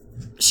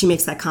she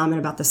makes that comment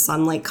about the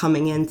sunlight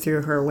coming in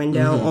through her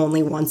window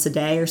only once a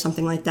day or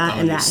something like that. Oh,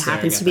 and you're that staring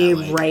happens at to be that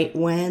light. right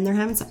when they're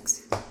having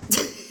sex.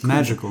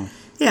 Magical.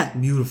 Yeah.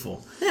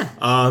 Beautiful.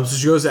 Yeah. So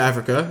she goes to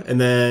Africa, and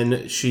then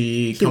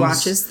he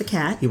Watches the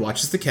cat. He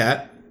watches the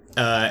cat,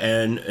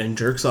 and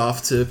jerks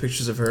off to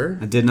pictures of her.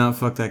 I did not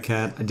fuck that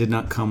cat. I did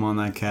not come on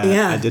that cat.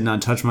 Yeah. I did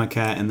not touch my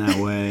cat in that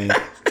way.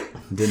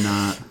 Did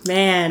not.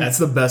 Man. That's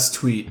the best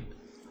tweet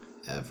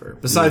ever.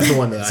 Besides the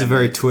one that It's a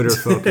very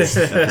Twitter-focused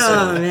episode.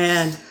 Oh,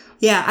 man.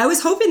 Yeah, I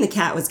was hoping the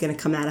cat was going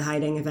to come out of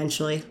hiding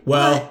eventually.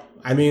 Well,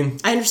 I mean...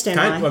 I understand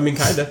why. why. I mean,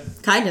 kind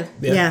of. Kind of,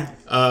 yeah.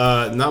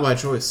 Not by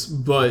choice.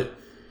 But,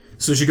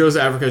 so she goes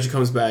to Africa, she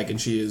comes back, and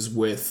she is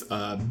with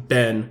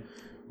Ben,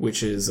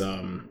 which is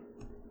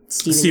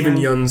Stephen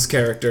Yeun's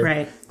character.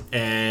 Right.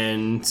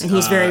 And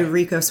he's very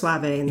Rico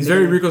Suave. In the He's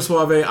very beginning. Rico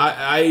Suave.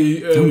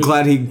 I'm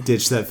glad he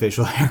ditched that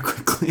facial hair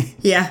quickly.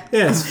 Yeah.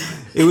 Yes.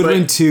 It would have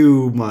been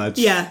too much.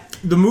 Yeah.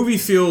 The movie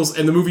feels,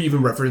 and the movie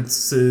even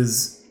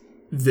references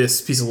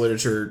this piece of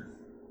literature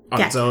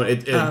on its own.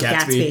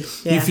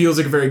 Gatsby. Yeah. He feels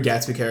like a very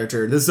Gatsby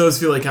character. This does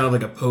feel like kind of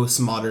like a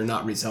postmodern,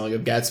 not retelling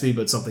of Gatsby,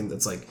 but something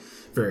that's like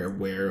very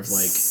aware of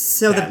like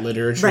that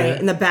literature. Right.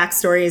 And the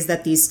backstory is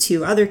that these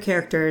two other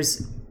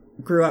characters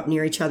grew up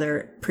near each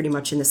other pretty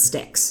much in the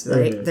sticks,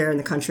 right? Mm-hmm. They're in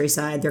the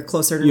countryside. They're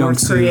closer to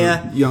North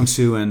Korea.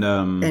 Young-soo and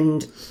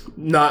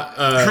Not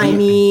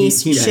Jaime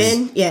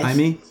Shin. Yeah.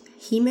 Jaime?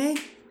 Hime?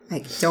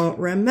 I don't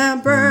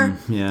remember.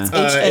 Yeah.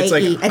 it's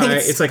like H-A-E. I think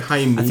it's like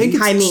Jaime. I think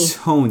it's Jaime.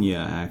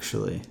 Tonya,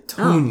 actually.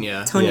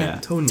 Tonya. Tonya. Yeah.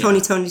 Tony.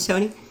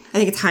 I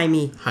think it's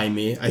Jaime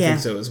Jaime. I Yeah. think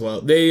so as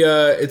well. They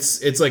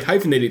it's like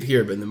hyphenated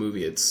here, but in the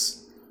movie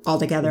it's all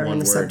together in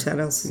the word.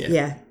 subtitles. Yeah.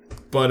 Yeah.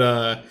 but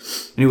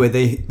Anyway,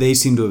 they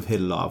seem to have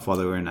hit it off while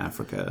they were in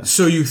Africa.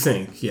 so you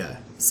think, yeah.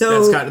 So-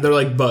 that's kind of, they're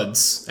like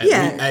buds at,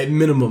 Yeah. at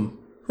minimum.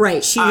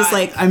 Right. She was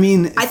like, I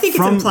mean, I think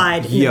it's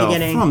implied in the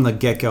beginning. From the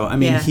get-go. I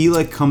mean, Yeah. he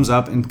like comes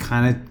up and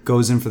kind of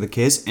goes in for the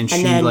kiss, and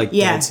she then, like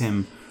yeah. gets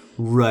him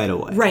right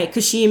away. right,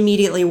 because she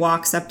immediately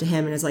walks up to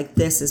him and is like,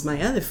 "This is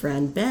my other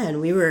friend,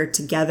 Ben. We were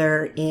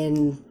together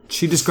in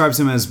She describes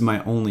him as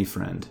my only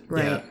friend.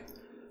 right." Yeah.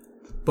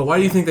 But why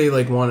do you think they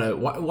like want to?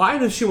 Why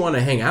does she want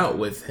to hang out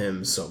with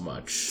him so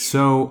much?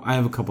 So I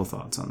have a couple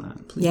thoughts on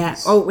that. Yeah.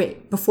 Oh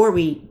wait, before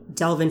we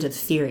delve into the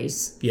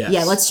theories, Yes.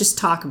 yeah, let's just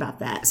talk about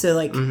that. So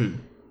like,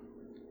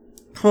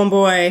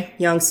 homeboy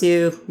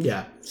Young-soo,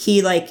 Yeah.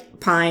 he like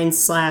pines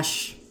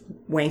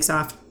 / wanks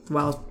off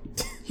while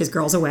his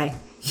girl's away.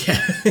 Yeah.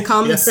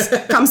 Comes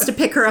to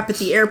pick her up at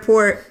the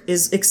airport,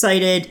 is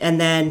excited, and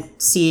then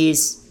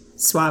sees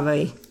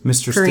Suave.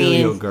 Mr. Korean. Steal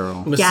Your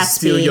Girl. Mr. Gatsby.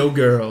 Steal Yo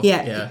Girl.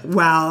 Yeah. Yeah.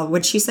 Wow.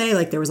 What'd she say?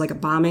 Like there was like a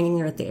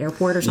bombing at the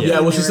airport or something? Yeah,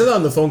 well, and she they said were- that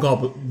on the phone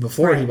call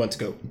before he Right. went to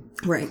go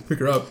Right. pick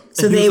her up.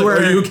 So And he they was like,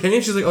 were- Are you okay?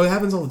 And she's like, oh, it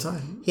happens all the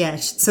time. Yeah.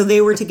 So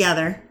they were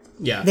together.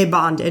 Yeah. They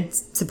bonded,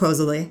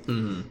 supposedly.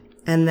 Mm-hmm.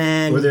 And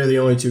then. Were they the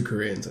only two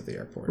Koreans at the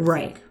airport?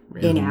 Right.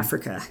 In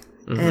Africa.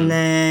 And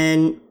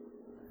then.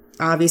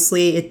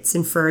 Obviously, it's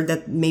inferred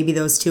that maybe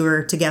those two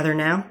are together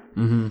now.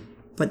 Mm-hmm.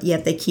 But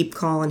yet they keep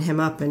calling him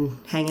up and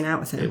hanging out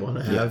with They him. want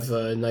to have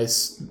a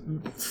nice,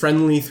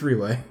 friendly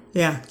three-way.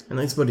 Yeah. A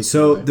nice buddy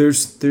So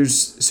three-way.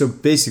 so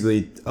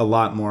basically a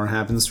lot more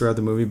happens throughout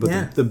the movie, but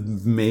Yeah. the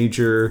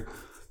major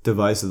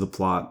device of the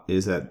plot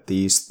is that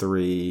these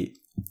three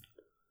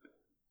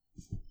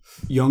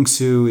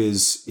Young-soo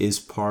is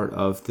part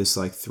of this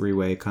like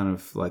three-way kind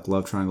of like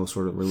love triangle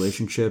sort of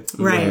relationship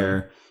Right.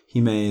 where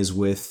Hime is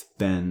with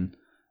Ben.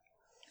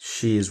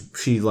 She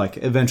like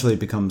eventually it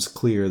becomes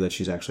clear that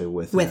she's actually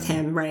with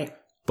Him, right.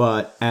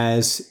 But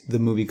as the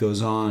movie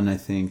goes on, I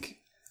think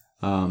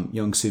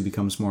Young-soo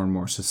becomes more and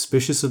more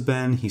suspicious of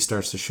Ben. He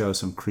starts to show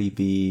some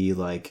creepy,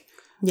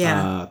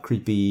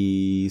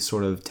 creepy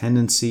sort of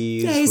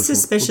tendencies. Yeah, he's which we'll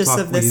suspicious talk-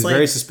 of this, He's like,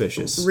 very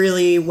suspicious.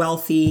 Really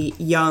wealthy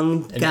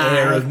young An guy.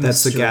 air of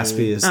That's the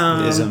mystery.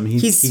 Gatsbyism.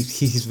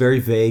 He's very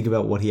vague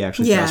about what he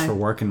actually does Yeah. for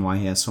work and why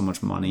he has so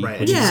much money. Right.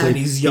 Which And Yeah.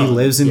 he's he young.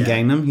 lives in Yeah.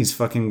 Gangnam. He's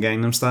fucking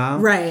Gangnam style.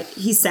 Right.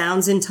 He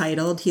sounds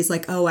entitled. He's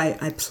like, oh, I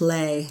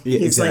play. Yeah,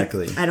 He's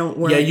exactly. like, I don't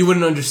work. Yeah, you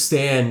wouldn't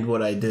understand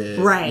what I did.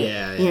 Right.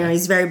 Yeah. You know,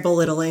 he's very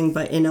belittling,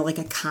 but in a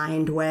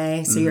kind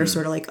way. So you're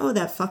sort of like, oh,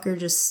 that fucker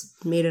just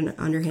made an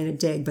underhanded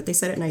dig, but they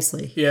said it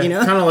nicely. Yeah, You know?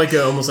 kind of like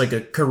almost like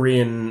a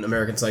Korean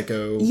American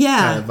Psycho Yeah.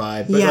 kind of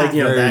vibe. But Yeah. like, you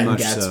know, Very that and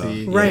much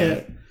Gatsby. so. Right. Yeah.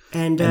 And,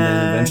 And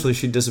then eventually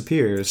she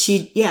disappears.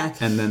 yeah.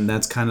 and then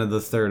that's kind of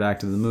the third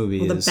act of the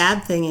movie. The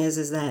bad thing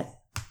is that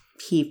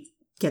he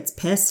gets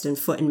pissed and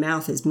foot and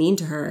mouth is mean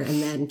to her,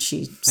 and then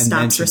she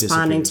stops she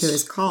responding to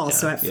disappears. his call.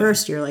 So at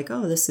first you're like,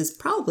 oh, this is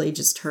probably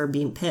just her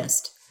being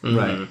pissed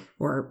Right.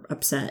 or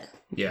upset.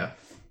 Yeah.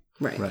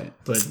 Right.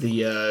 But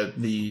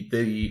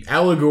the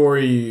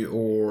allegory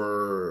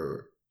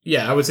or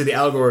I would say the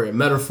allegory or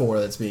metaphor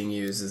that's being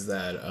used is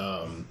that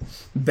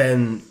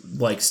Ben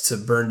likes to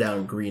burn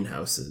down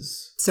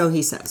greenhouses. So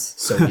he says.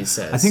 So he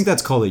says. I think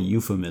that's called a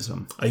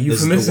euphemism. a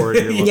euphemism. Is the word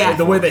you're looking Yeah.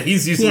 The way for. that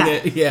he's using Yeah.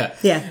 it. Yeah.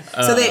 Yeah.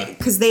 So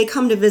because they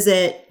come to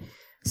visit.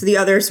 So the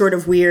other sort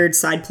of weird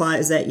side plot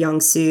is that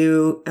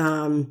Young-soo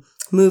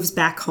moves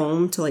back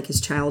home to like his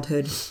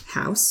childhood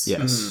house.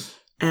 Yes.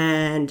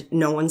 And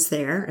no one's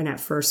there. And at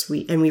first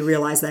we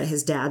realize that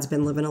his dad's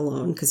been living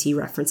alone because he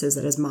references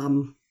that his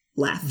mom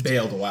left.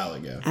 Bailed a while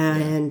ago.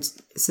 And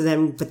so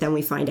then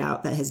we find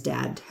out that his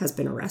dad has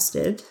been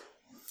arrested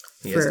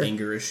He has for-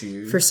 anger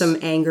issues. for some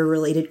anger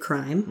related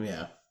crime,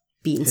 Yeah.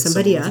 beating Hit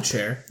somebody someone up. with a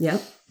chair.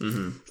 Yep.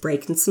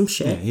 Breaking some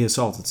shit. Yeah, he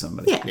assaulted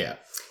somebody. Yeah. Yeah.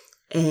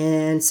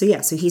 And so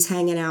he's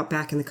hanging out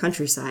back in the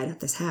countryside at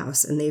this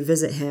house, and they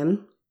visit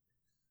him.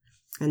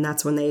 And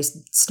that's when they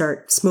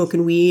start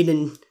smoking weed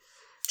and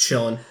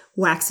chilling,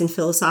 waxing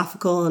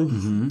philosophical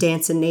and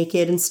dancing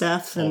naked and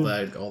stuff.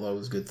 And all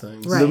those good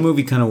things. Right. The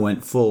movie kind of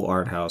went full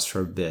art house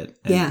for a bit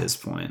at this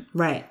point.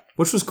 Right.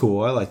 Which was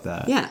cool. I like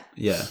that. Yeah.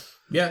 Yeah.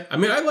 Yeah. I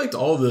mean, I liked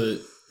all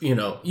the,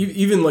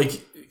 even like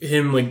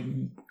him like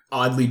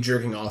oddly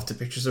jerking off to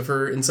pictures of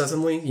her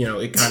incessantly.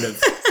 It kind of...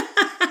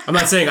 I'm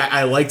not saying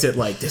I liked it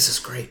like, this is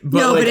great.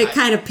 But but it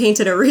kind of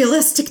painted a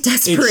realistic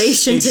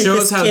desperation it to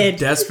shows this how kid.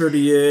 desperate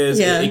he is.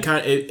 Yeah.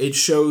 It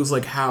shows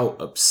like how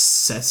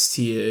obsessed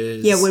he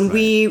is. Yeah, when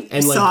we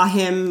And, saw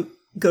him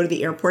go to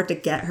the airport to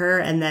get her,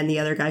 and then the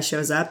other guy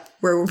shows up,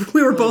 where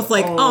we were both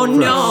like, "Oh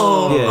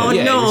no,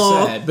 yeah, no!"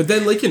 You're sad. But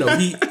then, like he I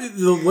wouldn't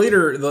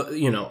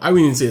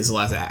even say it's the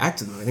last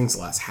act of the movie. I think it's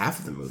the last half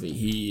of the movie.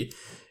 He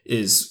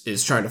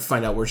is trying to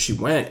find out where she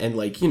went, and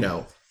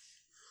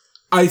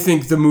I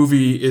think the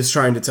movie is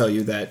trying to tell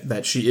you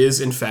that she is,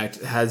 in fact,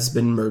 has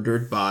been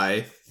murdered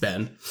by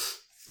Ben,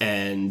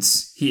 and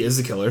he is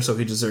the killer, so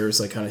he deserves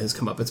like kind of his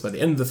comeuppance by the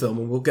end of the film,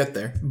 and we'll get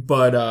there.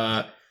 But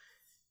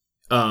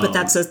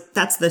that's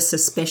the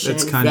suspicion.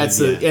 That's kind that's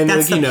of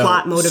the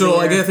plot motivator. So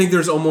I think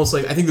there's almost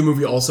like I think the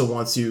movie also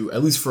wants you,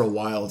 at least for a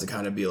while, to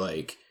kind of be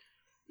like,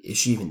 is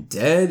she even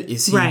dead?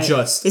 Is he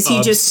just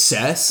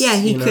obsessed? Yeah,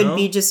 he could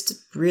be just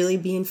really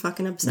being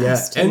fucking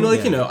obsessed. Yeah, and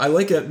I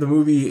like it. The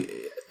movie.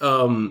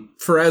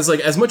 For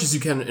as much as you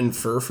can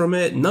infer from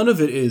it, none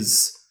of it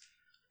is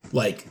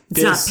like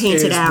it's not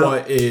painted out.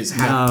 What is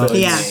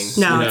happening? It's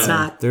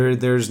not.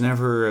 There's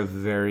never a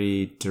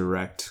very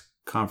direct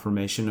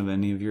confirmation of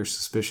any of your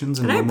suspicions,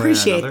 and I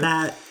appreciate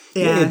that.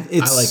 Yeah,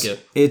 I like it.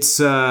 It's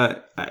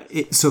so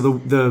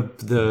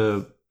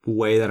the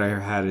way that I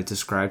had it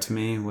described to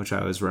me, which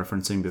I was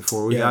referencing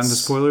before we got into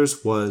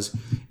spoilers, was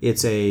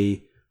it's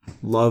a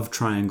love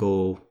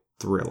triangle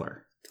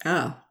thriller.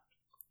 Oh.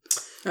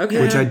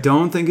 Okay. Which I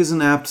don't think is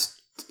an apt...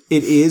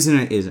 It is and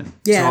it isn't.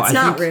 Yeah, so it's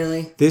not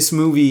really. This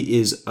movie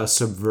is a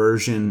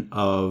subversion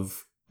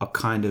of a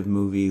kind of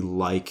movie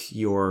like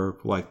your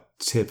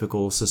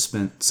typical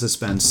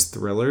suspense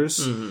thrillers.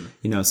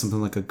 Mm-hmm. Something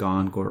like a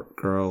Gone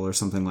Girl or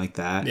something like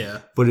that. Yeah.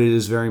 But it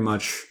is very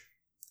much...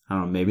 I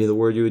don't know, maybe the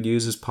word you would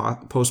use is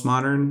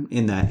postmodern,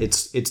 in that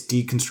it's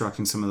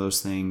deconstructing some of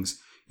those things.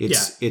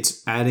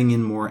 It's adding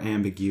in more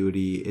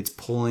ambiguity. It's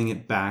pulling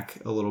it back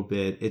a little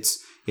bit.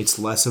 It's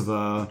less of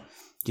a...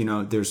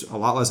 there's a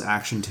lot less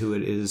action to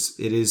it.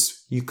 It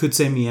is you could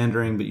say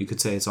meandering, but you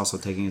could say it's also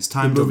taking its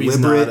time. The movie's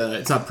not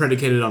it's not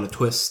predicated on a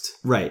twist.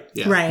 Right.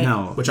 Yeah. Right.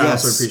 No. Which I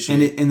also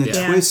appreciate. And the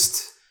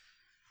twist,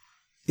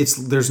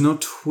 there's no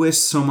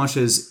twist so much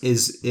as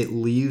it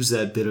leaves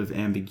that bit of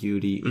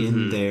ambiguity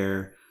in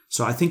there.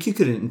 So I think you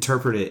could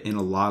interpret it in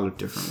a lot of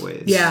different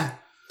ways. Yeah.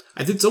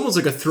 I think it's almost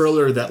like a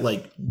thriller that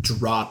like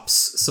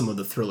drops some of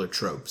the thriller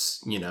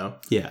tropes,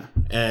 Yeah.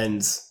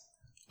 And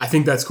I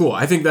think that's cool.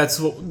 I think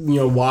that's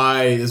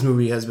why this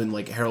movie has been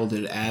like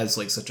heralded as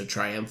like such a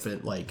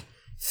triumphant like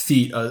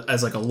feat,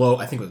 as like a low.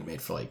 I think it was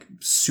made for like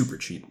super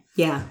cheap.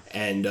 Yeah.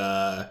 And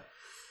a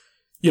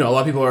lot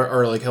of people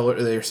are like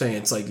they're saying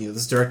it's like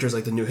this director's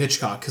like the new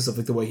Hitchcock because of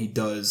like the way he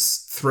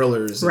does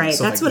thrillers. Right. And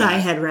stuff That's like what that. I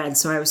had read,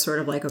 so I was sort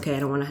of like, okay, I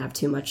don't want to have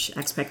too much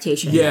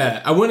expectation.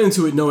 Yeah, I went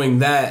into it knowing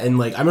that, and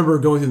like I remember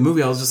going through the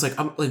movie, I was just like,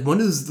 when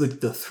does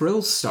the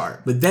thrill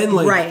start? But then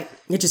like right,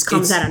 it just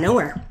comes out of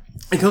nowhere.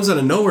 It comes out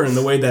of nowhere in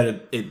the way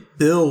that it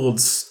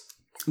builds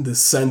this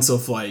sense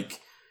of like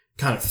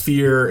kind of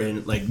fear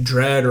and like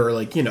dread, or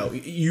like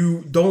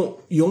you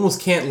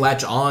almost can't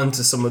latch on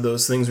to some of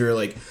those things where you're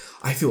like,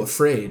 I feel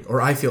afraid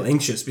or I feel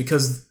anxious,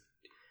 because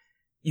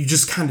you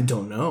just kind of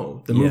don't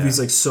know. The movie's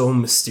like so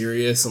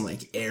mysterious and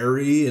like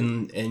airy,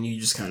 and you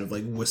just kind of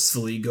like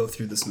wistfully go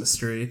through this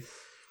mystery.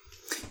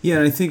 Yeah,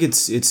 and I think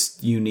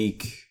it's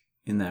unique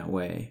in that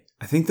way.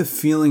 I think the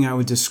feeling I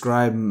would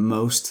describe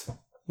most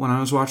when I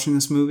was watching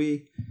this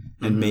movie,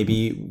 and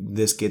maybe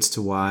this gets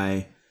to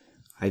why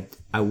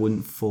I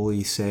wouldn't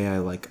fully say I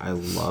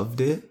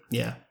loved it.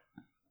 Yeah.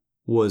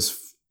 Was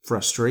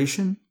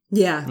frustration.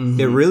 Yeah.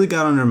 It really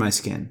got under my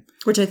skin.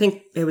 Which I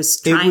think it was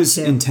trying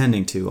to.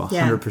 Intending to,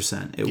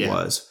 100%. It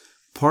was.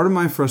 Part of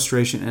my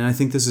frustration, and I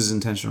think this is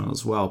intentional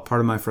as well, part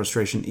of my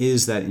frustration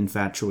is that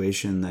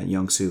infatuation that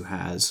Young-Soo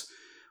has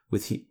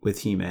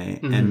with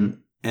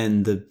Hime,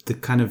 and the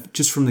kind of,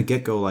 just from the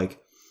get-go, like,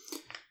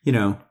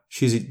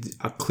 she's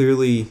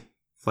clearly,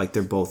 like,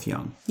 they're both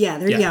young. Yeah,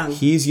 they're young.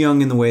 He's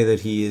young in the way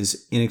that he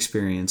is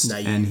inexperienced,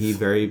 naive. And he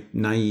very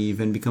naive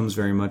and becomes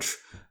very much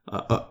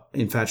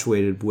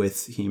infatuated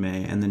with Hime,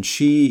 and then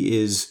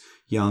she is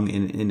young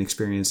and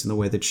inexperienced in the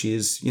way that she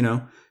is,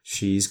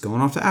 she's going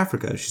off to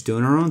Africa. She's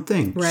doing her own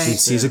thing. Right. She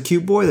sees a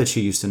cute boy that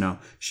she used to know.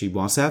 She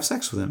wants to have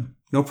sex with him.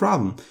 No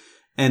problem.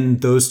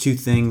 And those two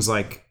things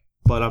like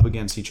butt up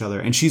against each other.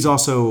 And she's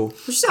also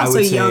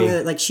young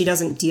that like she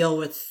doesn't deal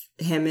with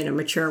him in a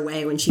mature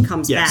way when she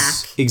comes back.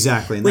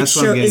 Exactly. And which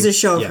is a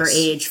show of her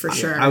age for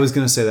sure. I was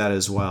going to say that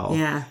as well.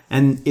 Yeah.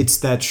 And it's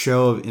that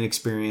show of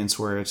inexperience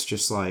where it's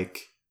just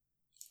like,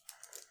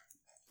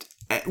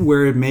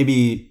 where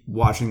maybe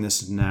watching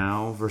this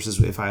now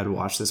versus if I had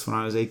watched this when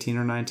I was 18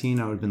 or 19,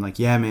 I would have been like,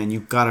 yeah, man, you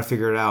got to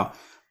figure it out.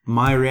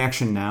 My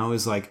reaction now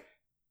is like,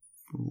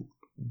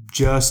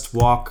 just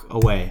walk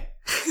away.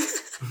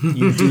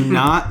 You do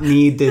not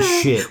need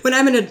this shit. When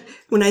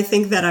I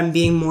think that I'm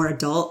being more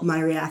adult, my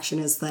reaction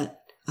is that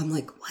I'm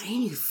like, why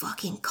didn't you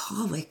fucking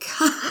call the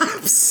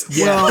cops?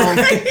 Yeah. Well,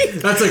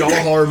 that's like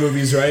all horror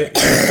movies, right?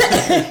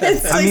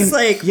 It's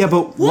like, yeah,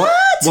 but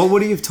what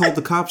would he have told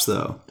the cops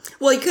though?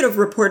 Well, he could have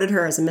reported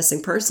her as a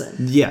missing person.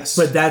 Yes,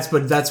 but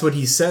that's what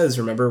he says.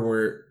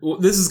 Remember,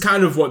 this is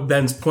kind of what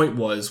Ben's point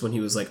was when he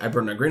was like, "I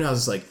burned a greenhouse."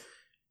 It's like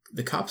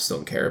the cops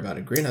don't care about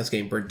a greenhouse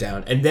getting burnt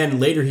down, and then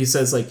later he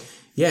says like,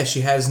 "Yeah,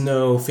 she has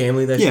no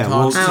family that she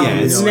talks to."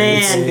 Oh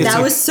man,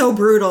 that was so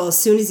brutal. As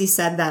soon as he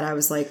said that, I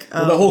was like,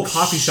 "Oh." The whole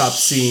coffee shop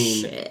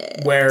scene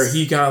where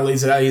he kind of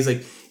lays it out. He's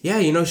like, "Yeah,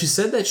 she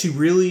said that she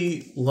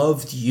really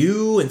loved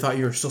you and thought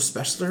you were so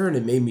special to her, and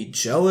it made me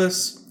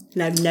jealous."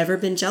 And I've never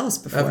been jealous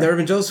before. I've never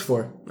been jealous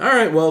before. All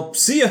right, well,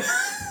 see ya.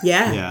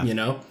 Yeah.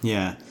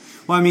 Yeah.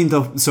 Well, I mean,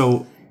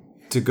 so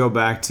to go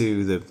back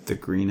to the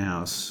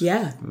greenhouse.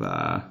 Yeah.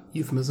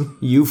 Euphemism.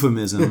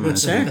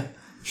 Sure.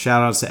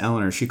 Shout outs to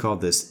Eleanor. She called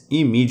this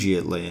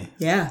immediately.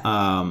 Yeah.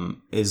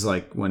 Is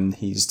like when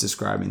he's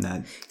describing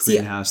that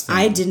greenhouse thing.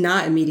 I did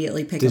not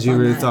immediately pick up on that. Did you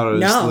really thought it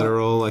was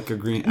literal, like a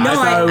green? No, I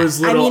thought it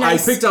was literal. I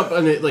picked up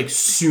on it like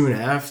soon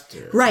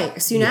after. Right,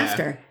 soon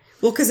after.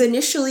 Well, because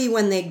initially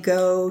when they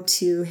go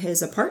to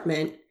his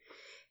apartment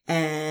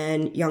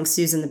and Young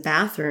Sue's in the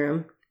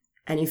bathroom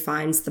and he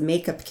finds the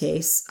makeup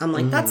case, I'm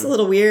like, that's a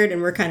little weird.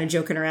 And we're kind of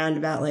joking around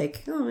about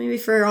like, oh, maybe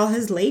for all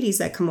his ladies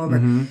that come over.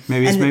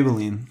 Maybe it's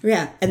Maybelline.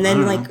 Yeah. And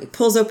then like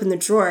pulls open the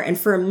drawer. And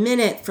for a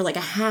minute, for like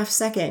a half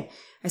second,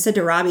 I said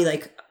to Robbie,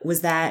 like,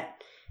 was that,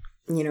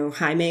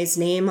 Jaime's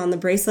name on the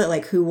bracelet?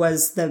 Like, who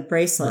was the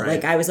bracelet? Right.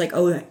 Like, I was like,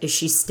 oh, is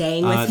she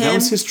staying with him? That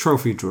was his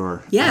trophy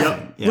drawer. Yeah.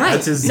 Yep. Yeah.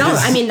 Right.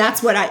 I mean,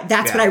 that's what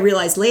I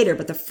realized later.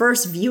 But the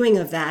first viewing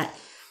of that,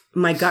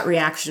 my gut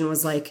reaction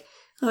was like,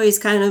 oh, he's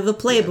kind of a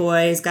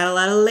playboy. He's got a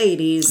lot of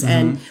ladies.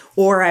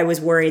 Or I was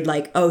worried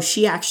like, oh,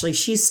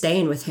 she's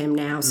staying with him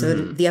now. So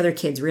the other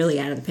kid's really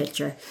out of the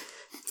picture.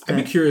 I'd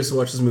be curious to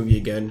watch this movie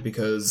again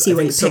because see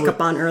what you pick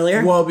up on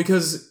earlier. Well,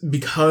 because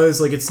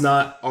like it's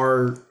not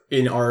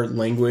in our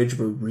language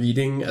we're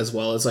reading as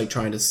well as like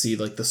trying to see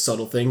like the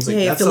subtle things. Like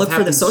you have to look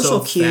for the social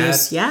cues.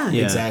 Fast. Yeah,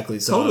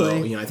 exactly. So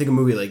totally. I think a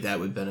movie like that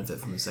would benefit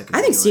from a second.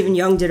 I think Stephen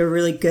Young did a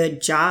really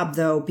good job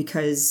though,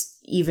 because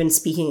even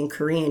speaking in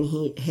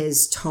Korean,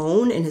 his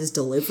tone and his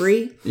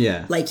delivery,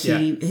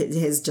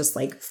 his just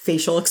like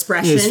facial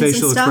expressions. His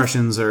facial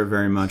expressions are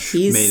very much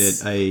made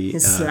it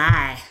he's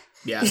sly.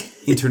 Yeah,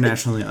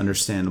 internationally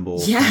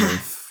understandable kind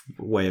of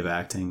way of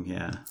acting.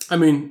 Yeah, I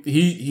mean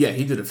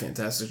he did a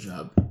fantastic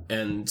job,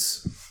 and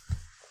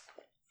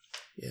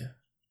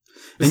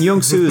and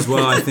Young Soo as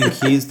well. I think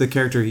he's the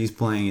character he's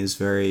playing is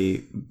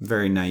very,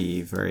 very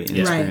naive, very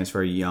inexperienced,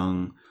 very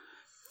young,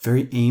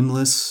 very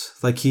aimless.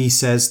 Like he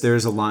says,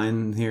 there's a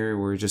line here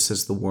where he just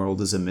says, "The world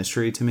is a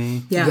mystery to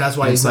me." Yeah, that's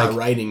why he's not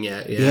writing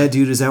yet. Yeah,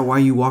 dude, is that why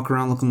you walk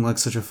around looking like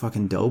such a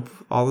fucking dope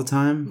all the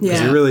time?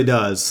 Because he really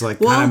does. Like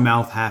kind of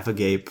mouth half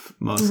agape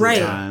most of the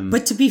time.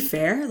 But to be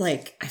fair,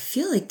 like I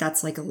feel like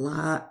that's like a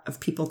lot of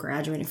people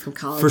graduating from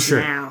college for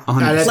sure. now.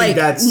 I think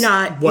that's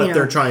not what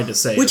they're trying to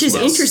say, which is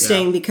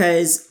interesting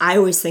because I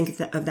always think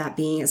of that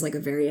being as like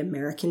a very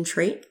American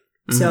trait.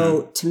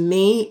 So to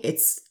me,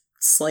 it's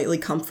slightly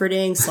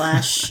comforting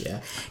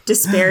 /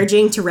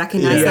 disparaging to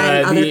recognize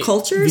that in other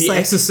cultures. The like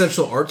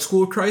existential art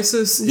school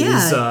crisis is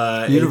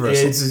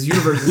universal. It's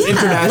universal. It's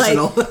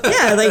international.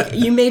 Like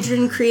you majored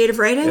in creative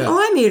writing. Yeah. Oh,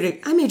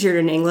 I majored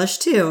in English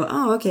too.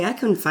 Oh, okay. I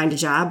couldn't find a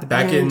job.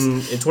 Back in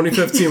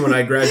 2015 when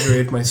I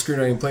graduated my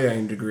screenwriting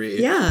playwriting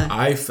degree,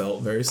 I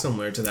felt very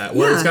similar to that.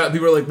 Where it's got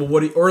people are like, well,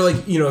 what?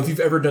 If you've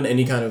ever done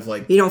any kind of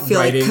like you don't feel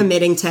like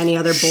committing to any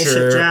other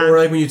bullshit job, or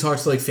like when you talk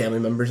to like family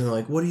members and they're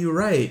like, what do you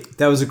write?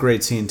 That was a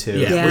great scene too.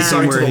 Yeah. The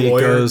scene where he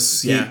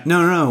goes.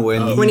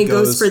 When he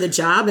goes for the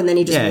job and then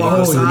he just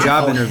walks off. The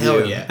job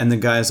interview, and the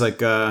guy's like,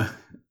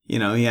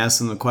 he asks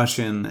him the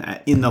question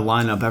in the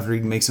lineup after he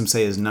makes him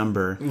say his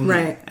number,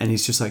 right? And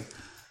he's just like,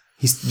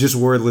 he's just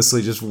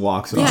wordlessly just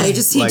walks off. Yeah, he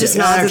just nods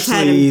his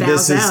head and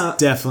bows out. This is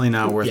definitely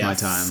not worth my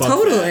time.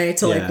 Totally,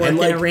 to like work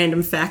in a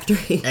random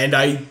factory. And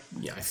I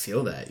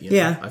feel that.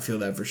 I feel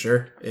that for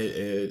sure.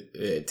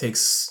 It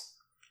takes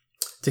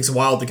a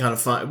while to kind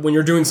of find when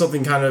you're doing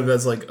something kind of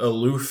as like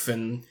aloof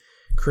and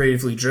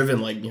creatively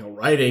driven, like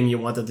writing. You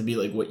want that to be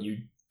like what you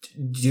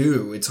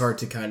do. It's hard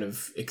to kind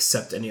of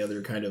accept any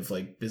other kind of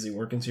like busy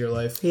work into your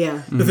life.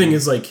 Yeah. The thing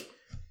is like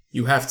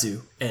you have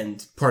to,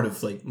 and part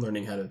of like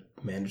learning how to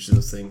manage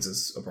those things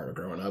is a part of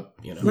growing up.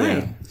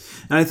 Right.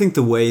 And I think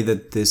the way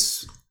that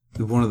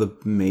one of the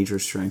major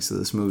strengths of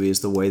this movie is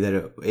the way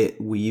that it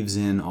weaves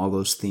in all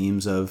those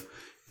themes of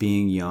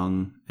being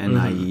young and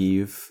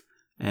naive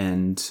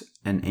and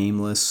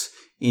aimless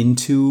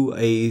into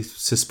a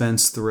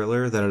suspense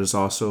thriller that is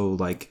also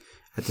like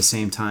at the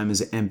same time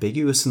is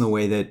ambiguous in the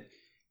way that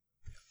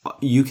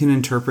you can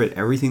interpret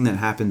everything that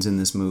happens in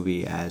this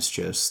movie as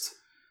just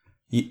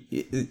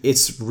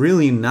it's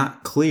really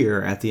not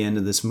clear at the end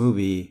of this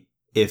movie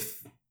if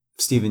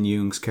Stephen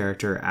Yeun's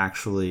character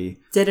actually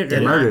did it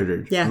or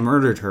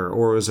murdered her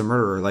or was a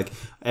murderer. Like,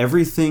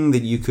 everything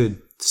that you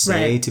could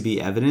say Right. to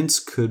be evidence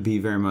could be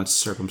very much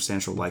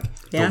circumstantial. Like,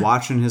 Yeah. the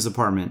watch in his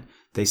apartment,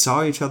 they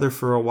saw each other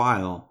for a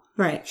while.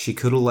 Right. She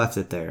could have left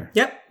it there.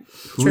 Yep.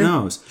 Who True.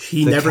 knows?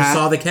 He never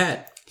saw the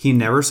cat. He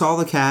never saw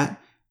the cat.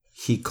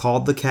 He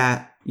called the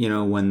cat,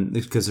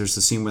 because there's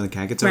the scene where the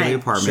cat gets out of the Right.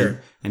 apartment,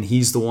 Sure. and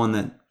he's the one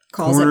that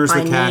Calls corners it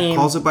by the cat, name.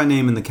 calls it by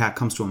name, and the cat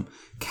comes to him.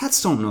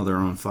 Cats don't know their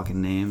own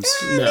fucking names.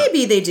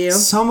 Maybe they do.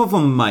 Some of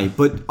them might,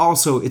 but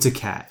also it's a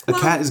cat. A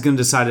cat is going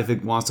to decide if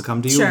it wants to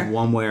come to you Sure.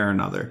 one way or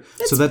another.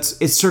 So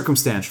it's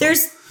circumstantial.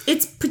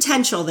 It's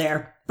potential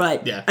there,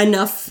 but Yeah.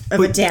 enough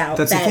of a doubt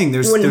That's that the thing.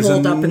 There's wouldn't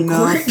hold up in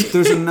enough. court.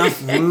 There's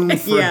enough room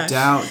for Yeah.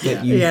 doubt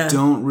that you Yeah.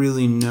 don't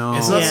really know.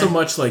 It's not Yeah. so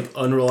much like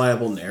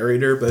unreliable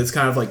narrator, but it's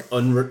kind of like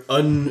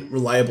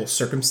unreliable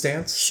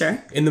circumstance.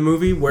 Sure. In the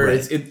movie, where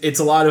Right. it's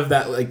a lot of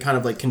that like kind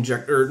of like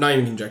conjecture, or not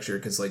even conjecture,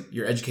 because like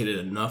you're educated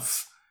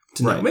enough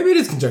to know. Right. Maybe it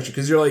is conjecture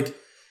because you're like,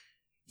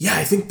 yeah,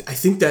 I think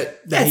that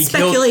Yeah, he it's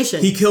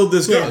speculation. He killed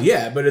this girl,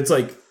 Yeah. yeah, but it's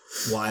like,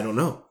 well, I don't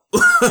know.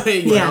 you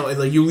Yeah. know, and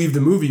like you leave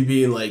the movie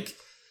being like,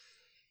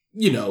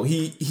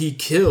 he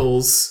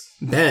kills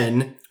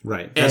Ben.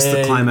 Right. That's the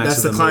and climax.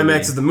 That's of the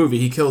climax movie. of the movie.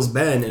 He kills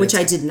Ben, and Which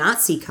it's- I did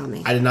not see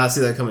coming. I did not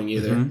see that coming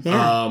either. Mm-hmm.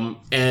 Yeah.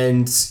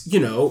 And,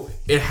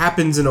 it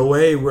happens in a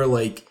way where,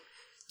 like,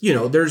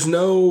 there's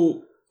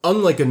no,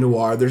 unlike a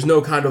noir, there's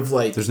no kind of,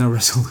 like, There's no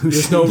resolution.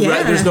 there's no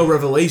Yeah. there's no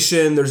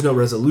revelation, there's no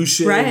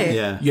resolution. Right.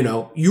 Yeah. You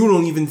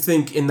don't even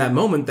think in that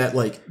moment that,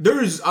 like,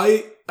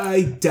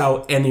 I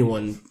doubt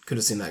anyone could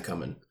have seen that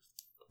coming.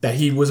 That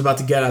he was about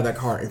to get out of that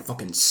car and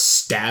fucking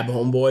stab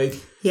homeboy.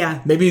 Yeah.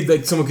 Maybe,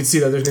 like, someone could see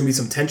that there's going to be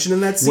some tension in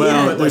that scene.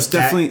 Well, but, there's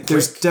like,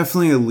 there's quick.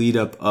 definitely a lead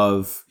up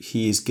of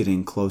he's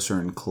getting closer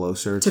and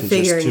closer to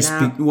figuring it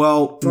out.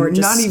 Or not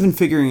just- even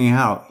figuring it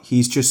out.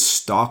 He's just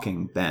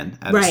stalking Ben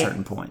at a Right.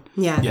 certain point.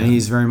 Yeah. And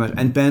he's very much,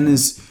 and Ben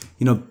is,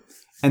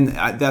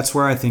 that's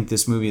where I think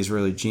this movie is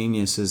really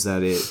genius, is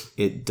that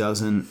it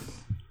doesn't,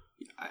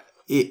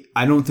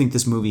 I don't think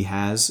this movie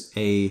has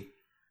a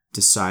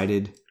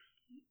decided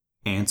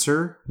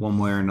answer one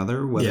way or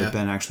another whether Yeah.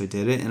 Ben actually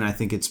did it, and I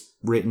think it's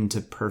written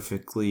to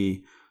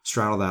perfectly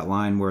straddle that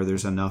line where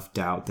there's enough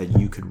doubt that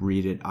you could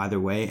read it either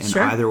way, and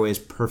Sure. either way is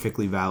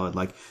perfectly valid.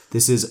 Like,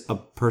 this is a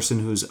person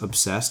who's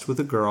obsessed with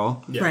a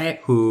girl Yeah. Right.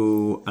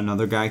 who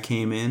another guy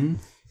came in,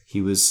 he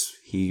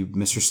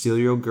Mr. Steal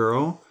Your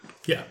Girl,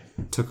 Yeah.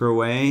 took her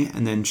away,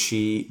 and then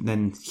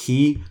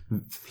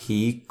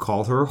he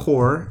called her a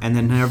whore and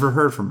then never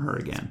heard from her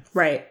again.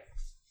 Right.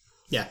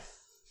 Yeah.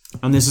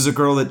 And this is a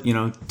girl that,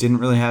 didn't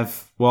really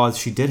have, well,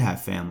 she did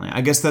have family.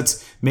 I guess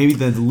that's maybe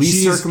the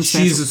least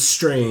circumstantial. She's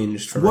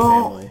estranged from Well,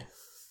 her family.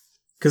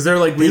 Because they're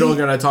like, we don't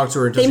gonna talk to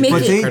her until They she make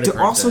pays but her they credit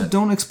card also debt.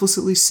 don't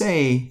explicitly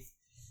say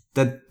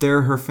that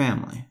they're her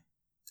family.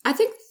 I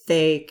think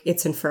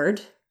it's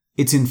inferred.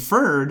 It's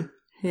inferred,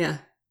 Yeah.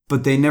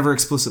 but they never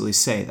explicitly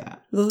say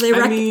that. Well,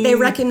 I mean- they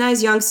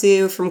recognize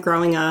Young-soo from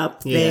growing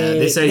up. Yeah,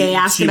 they say they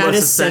asked she about must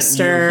his have sent you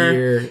sister.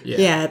 here. Yeah.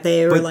 Yeah,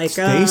 they were But like,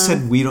 they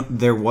said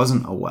there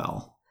wasn't a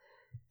well.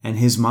 And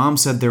his mom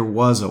said there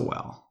was a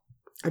well.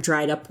 a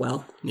dried up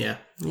well. Yeah.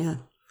 Yeah.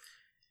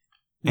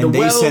 And The they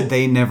well- said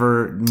they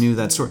never knew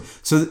that story.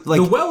 So, like,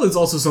 The well is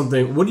also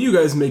something. What do you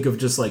guys make of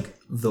just like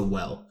the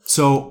well?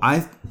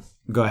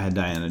 go ahead,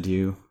 Diana, do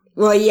you?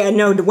 Well, yeah,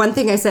 no, the one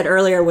thing I said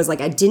earlier was like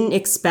I didn't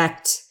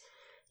expect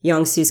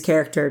Young-soo's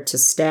character to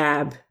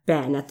stab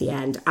Ben at the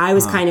end. I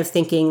was kind of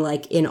thinking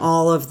like in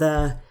all of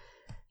the,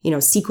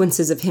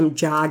 sequences of him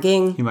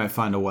jogging, You might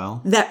find a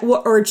well.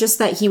 or just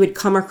that he would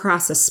come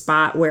across a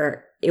spot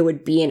where it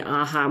would be an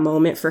aha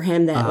moment for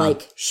him that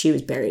like she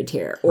was buried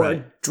here or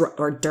Right.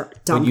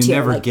 dumped But you here.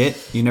 never like, get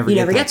you never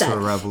get that. sort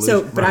of revolution.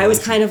 So, but I was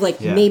kind of like,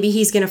 Yeah. maybe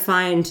he's going to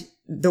find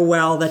the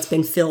well that's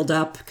been filled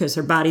up because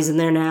her body's in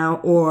there now,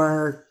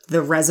 or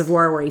the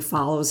reservoir where he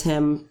follows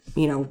him.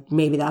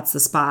 Maybe that's the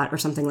spot or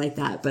something like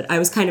that. But I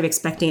was kind of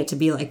expecting it to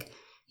be like,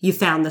 you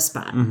found the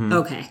spot. Mm-hmm.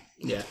 Okay.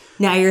 Yeah.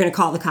 Now you're going to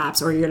call the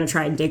cops or you're going to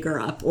try and dig her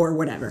up or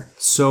whatever.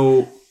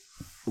 So,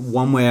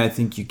 one way I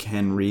think you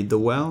can read the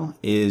well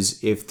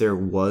is if there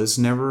was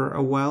never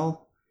a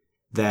well,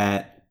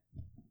 that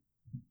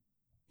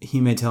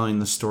Hime telling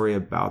the story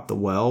about the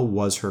well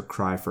was her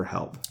cry for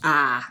help.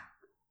 Ah.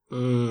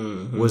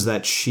 Mm-hmm. Was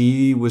that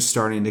she was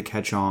starting to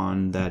catch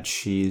on that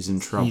she's in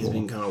trouble. He's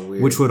been kind of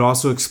weird. Which would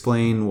also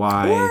explain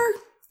why. Or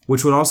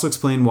Which would also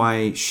explain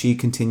why she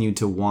continued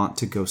to want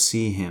to go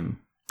see him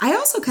I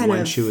also kind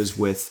when of she was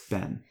with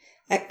Ben.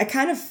 I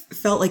kind of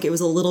felt like it was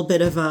a little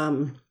bit of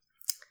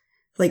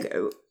like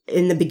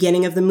in the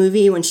beginning of the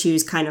movie when she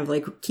was kind of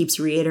like keeps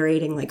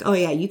reiterating like, oh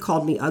yeah, you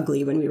called me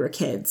ugly when we were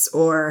kids,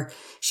 or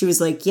she was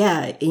like,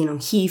 yeah,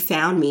 he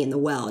found me in the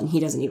well and he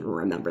doesn't even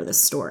remember this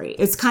story.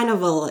 It's kind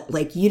of a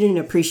like, you didn't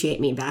appreciate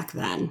me back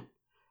then.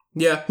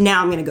 Yeah.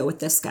 Now I'm gonna go with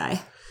this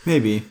guy.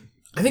 Maybe.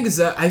 I think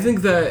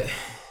that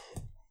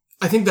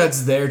I think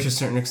that's there to a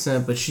certain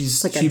extent, but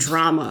It's like a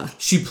drama.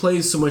 She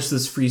plays so much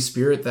this free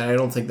spirit that I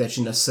don't think that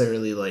she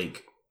necessarily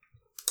like.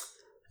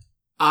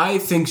 I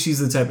think she's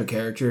the type of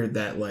character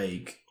that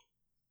like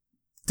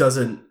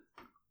doesn't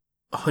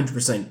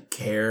 100%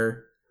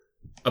 care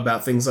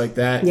about things like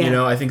that. Yeah. You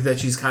know, I think that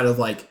she's kind of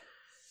like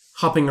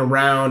hopping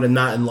around and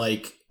not in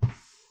like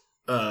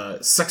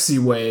sexy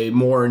way,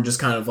 more and just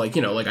kind of like,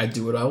 you know, like I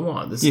do what I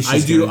want. This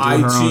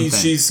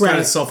she's kind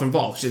of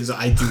self-involved. She's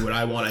I do what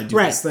I want. I do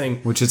this thing.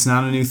 Which it's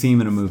not a new theme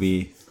in a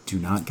movie. Do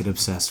not get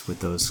obsessed with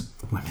those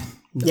women.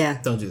 Yeah.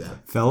 Don't do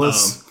that.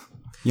 Fellas.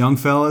 Young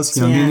fellas,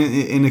 young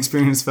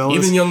inexperienced fellas.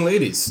 Even young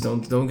ladies.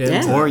 Don't get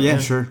into that. Or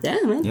sure. Yeah,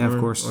 man. Yeah, of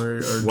course.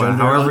 Or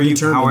however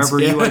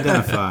you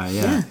identify,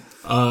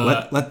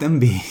 Let them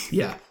be.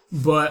 Yeah.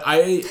 But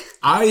I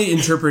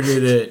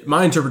interpreted it,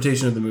 my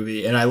interpretation of the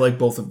movie, and I like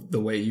both of the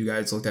way you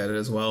guys looked at it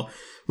as well.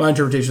 My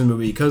interpretation of the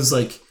movie, because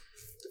like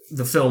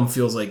the film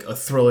feels like a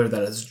thriller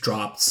that has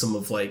dropped some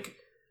of like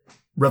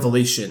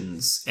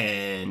revelations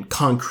and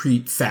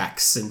concrete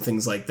facts and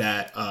things like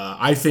that.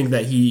 I think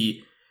that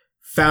he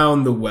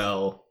found the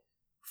well,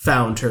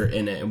 found her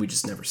in it, and we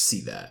just never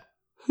see that.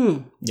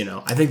 You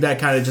know, I think that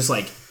kind of just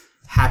like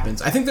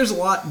happens. I think there's a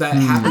lot that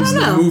happens in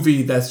the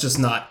movie that's just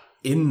not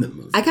in the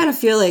movie. I kind of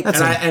feel like that's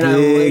a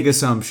big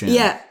assumption.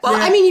 Yeah. Well,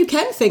 I mean, you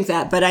can think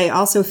that, but I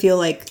also feel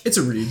like it's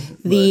a read.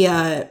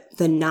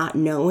 The not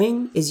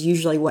knowing is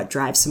usually what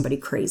drives somebody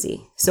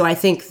crazy. So I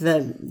think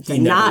the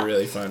not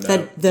really find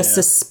out. The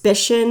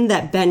suspicion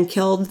that Ben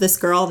killed this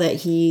girl, that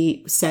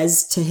he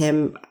says to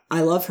him,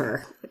 "I love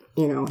her."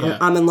 You know,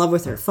 I'm in love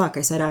with her. Fuck,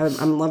 I said I'm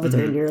in love with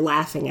her, and you're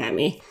laughing at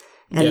me.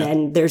 And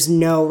then there's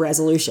no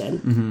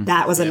resolution.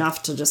 That was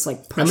enough to just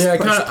like push. I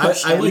mean,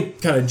 I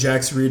like kind of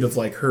Jack's read of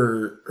like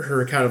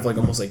her kind of like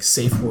almost like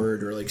safe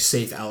word or like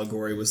safe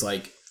allegory was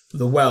like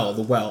the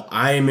well.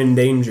 I am in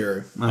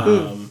danger.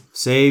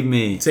 Save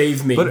me.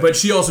 But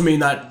she also may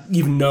not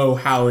even know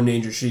how in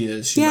danger she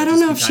is. I don't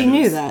know if she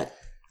knew that.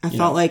 I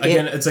felt like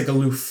it's like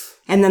aloof.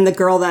 And then the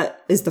girl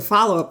that is the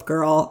follow-up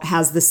girl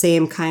has the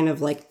same kind of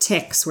like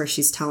tics where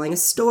she's telling a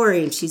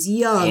story and she's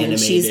young and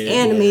she's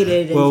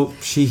animated. Yeah. Well,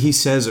 he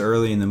says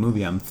early in the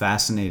movie, I'm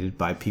fascinated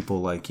by people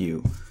like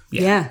you.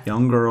 Yeah.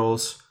 Young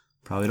girls,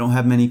 probably don't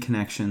have many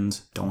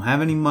connections, don't have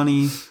any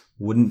money,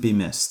 wouldn't be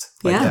missed.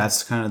 Like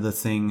that's kind of the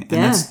thing.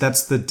 And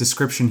that's the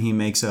description he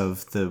makes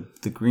of the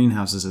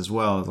greenhouses as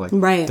well. Like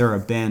they're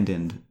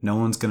abandoned. No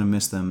one's going to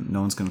miss them.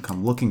 No one's going to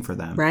come looking for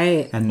them.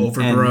 Right. And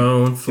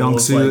overgrown.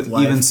 Young-soo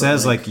even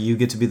says like you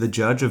get to be the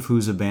judge of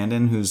who's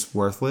abandoned, who's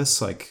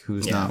worthless, like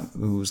who's not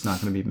going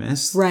to be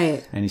missed.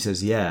 Right. And he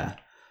says, yeah.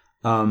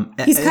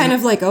 He's kind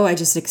of like, I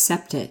just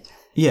accept it.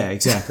 Yeah,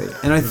 exactly.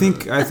 And I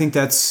think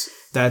that's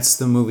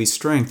the movie's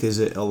strength, is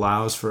it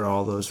allows for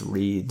all those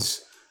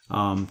reads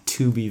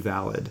to be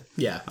valid.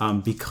 Yeah.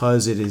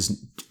 Because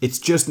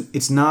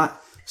it's not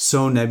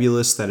so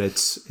nebulous that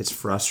it's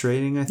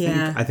frustrating, I think.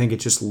 Yeah. I think it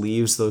just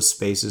leaves those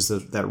spaces,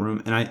 that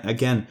room. And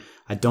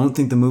I don't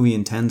think the movie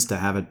intends to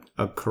have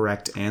a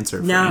correct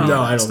answer.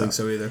 No, I don't think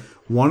so either.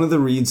 One of the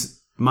reads,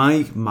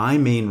 my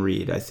main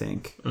read, I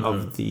think,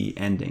 of the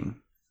ending.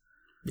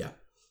 Yeah.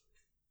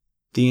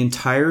 The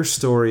entire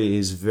story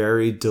is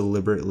very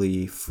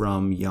deliberately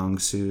from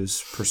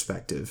Young-soo's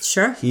perspective.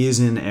 Sure. He is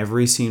in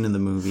every scene of the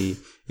movie.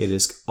 It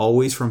is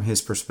always from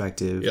his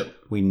perspective. Yep.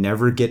 We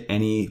never get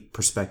any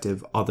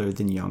perspective other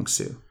than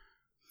Young-soo.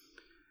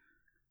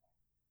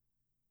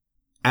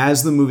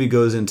 As the movie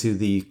goes into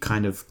the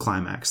kind of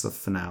climax, the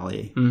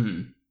finale,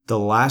 the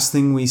last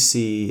thing we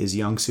see is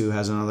Young-soo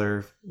has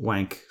another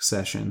wank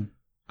session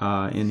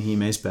in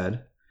Hime's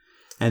bed.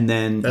 And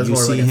then that's you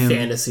more see like him a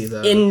fantasy,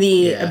 though. In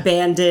the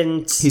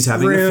abandoned he's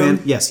having room.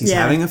 He's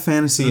having a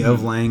fantasy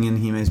of laying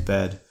in Hime's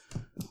bed.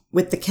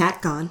 With the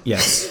cat gone.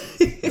 Yes.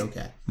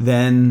 Okay.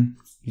 Then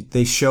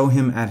they show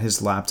him at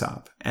his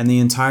laptop. And the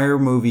entire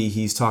movie,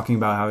 he's talking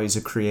about how he's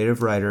a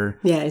creative writer.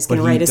 Yeah, he's going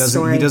to write a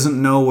story. He doesn't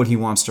know what he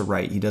wants to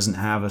write. He doesn't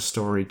have a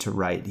story to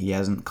write. He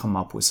hasn't come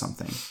up with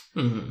something.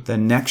 The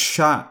next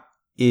shot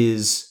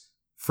is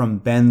from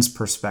Ben's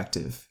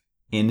perspective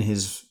in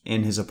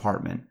his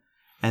apartment.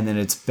 And then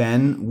it's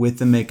Ben with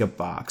the makeup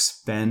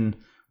box. Ben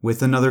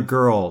with another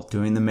girl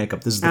doing the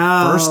makeup. This is the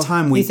first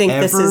time we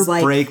ever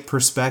break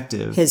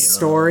perspective. His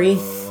story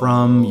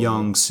from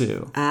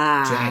Young-soo.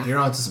 Jack, you're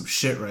onto some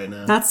shit right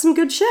now. That's some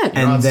good shit.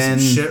 And then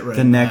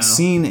the next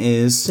scene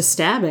is the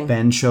stabbing.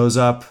 Ben shows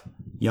up,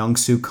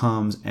 Young-soo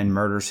comes and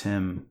murders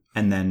him,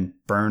 and then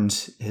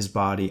burns his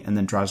body, and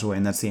then drives away,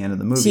 and that's the end of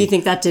the movie. So you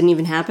think that didn't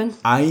even happen?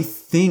 I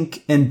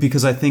think, and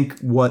because I think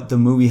what the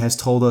movie has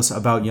told us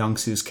about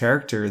Young-soo's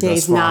character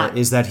thus far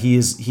is that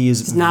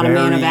he's not a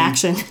man of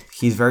action.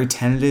 He's very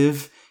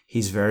tentative.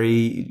 He's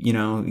very,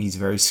 he's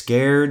very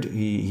scared.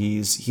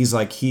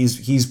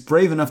 He's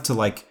brave enough to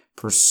like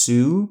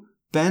pursue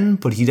Ben,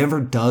 but he never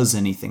does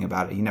anything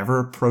about it. He never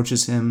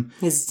approaches him.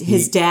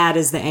 His dad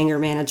is the anger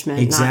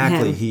management.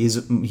 Exactly. Not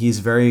him. He's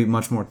very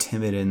much more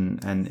timid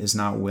and is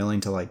not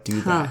willing to like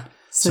do that.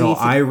 So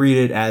I read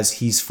it as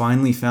he's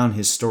finally found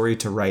his story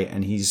to write,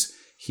 and he is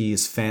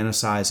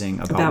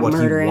fantasizing about what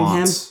he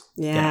wants.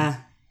 Him? Yeah.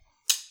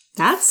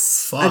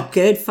 That's Fuck. a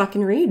good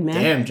fucking read, man.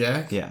 Damn,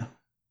 Jack. Yeah.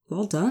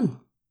 Well done.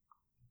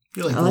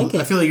 You're like I like it.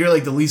 I feel like you're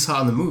like the least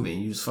hot in the movie.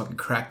 You just fucking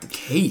cracked the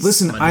case.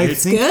 Listen, my dude.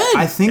 good.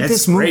 I think That's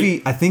this movie.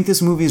 great. I think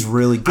this movie is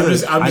really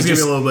good. I'm just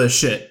giving you a little bit of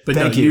shit. But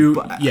Thank no,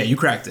 you, you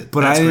cracked it.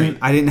 But That's great.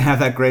 I didn't have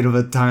that great of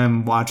a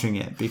time watching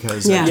it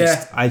because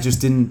Yeah. I just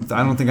didn't.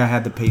 I don't think I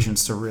had the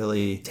patience to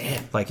really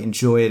like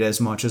enjoy it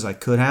as much as I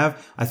could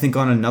have. I think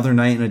on another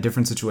night in a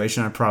different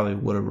situation, I probably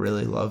would have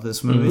really loved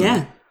this movie.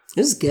 Yeah.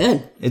 It was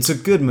good. It's a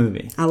good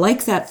movie. I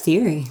like that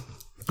theory.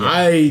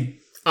 I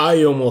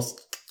almost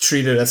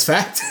treat it as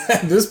fact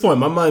at this point.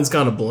 My mind's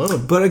kind of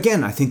blown. But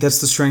again, I think that's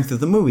the strength of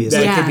the movie. Is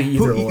That like, could be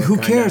either or. who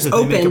cares if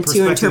they make a Open to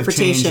perspective change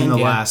interpretation. in the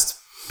Yeah. last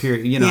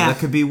period? You know, Yeah. that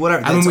could be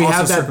whatever. I mean, That's we also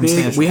have that big.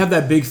 circumstantial. We have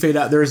that big fade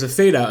out. There was a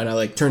fade out, and I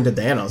like turned to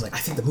Dan. I was like, I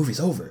think the movie's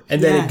over,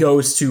 and then Yeah. it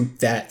goes to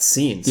that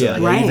scene. So Yeah.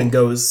 like, Right. it even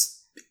goes.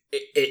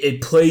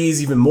 It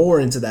plays even more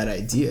into that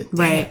idea.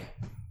 Right.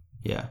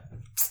 Yeah.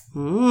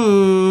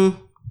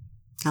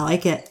 I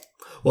like it.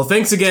 Well,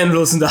 thanks again for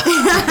listening to.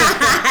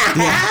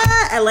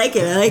 I like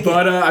it. I like it.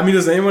 But I mean,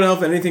 does anyone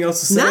have anything else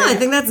to say? No, I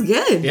think that's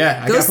good.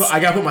 Yeah, Go I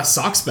gotta put my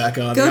socks back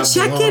on. They Go got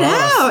check blown it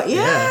off. out.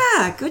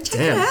 Yeah. Go check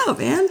Damn. it out,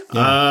 man.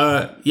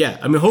 Yeah.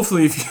 I mean,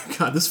 hopefully, if you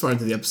got this far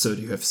into the episode,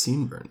 you have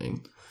seen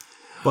Burning.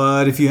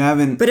 But if you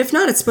haven't, But if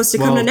not, it's supposed to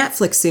come to Well,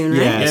 Netflix soon,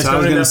 right? yeah. Yeah, it's So I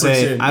was coming to gonna Netflix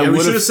say, soon. I we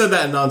would've- should have said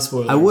that in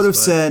non-spoilers. I would have but-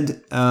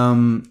 said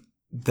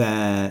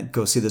that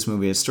go see this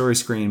movie at Story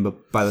Screen,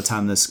 but by the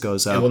time this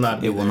goes up, will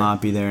not be there.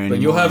 not be there anymore.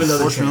 you'll have another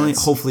Unfortunately,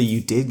 chance. hopefully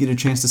you did get a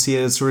chance to see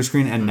it at Story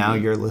Screen, and now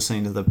you're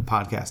listening to the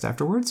podcast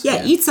afterwards.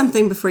 Yeah, eat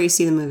something before you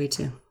see the movie,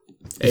 too.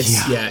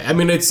 It's, yeah. I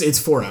mean, it's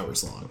 4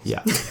 hours long.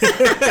 Yeah.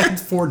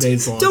 It's 4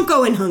 days long. Don't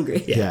go in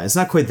hungry. Yeah, it's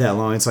not quite that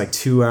long. It's like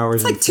 2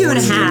 hours. It's like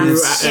 2.5.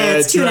 minutes. Yeah,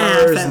 it's 2 2.5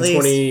 hours at and least.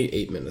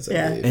 28 minutes, I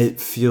Yeah. believe. It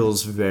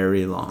feels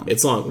very long.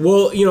 It's long.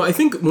 Well, you know, I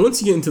think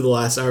once you get into the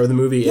last hour of the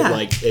movie, Yeah.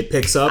 it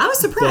picks up. I was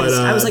surprised.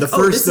 But, I was like, the oh,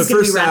 first, this is the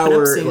gonna be first wrapping up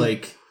hour, soon.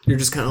 like, you're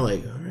just kind of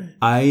like, all right.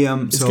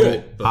 I so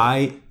good, but-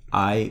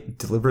 I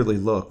deliberately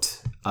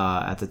looked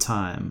at the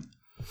time.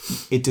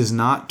 It does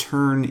not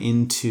turn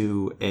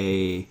into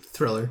a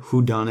Thriller.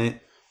 whodunit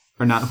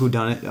or not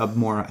whodunit.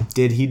 More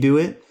did he do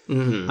it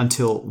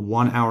until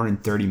 1 hour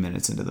and 30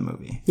 minutes into the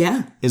movie.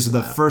 Yeah. Is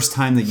the first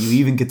time that you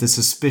even get the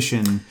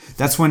suspicion.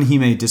 That's when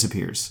Hime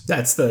disappears.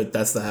 That's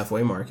the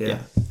halfway mark. Yeah.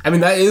 I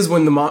mean, that is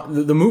when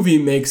the movie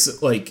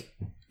makes like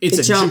it's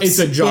It jumps. it's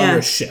a genre Yeah.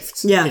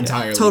 shift. Yeah,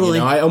 entirely. totally.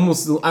 You know, I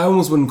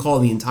almost wouldn't call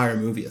the entire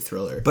movie a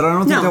thriller. But I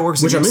don't think No. that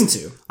works. Which I'm against,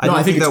 into. I No, don't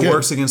I think think it's that good.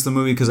 works against the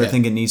movie because I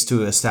think it needs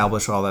to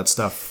establish all that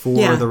stuff for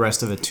Yeah. the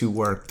rest of it to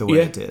work the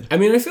way it did. I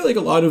mean, I feel like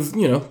a lot of,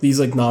 you know, these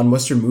like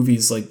non-Western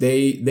movies, like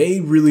they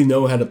really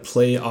know how to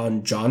play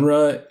on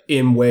genre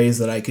in ways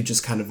that I could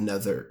just kind of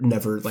never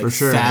like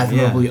sure,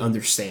 fathomably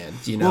understand.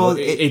 You know, Well,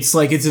 it's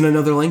like it's in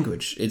another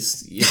language.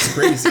 It's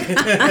crazy.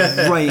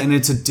 Right, and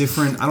it's a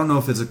different. I don't know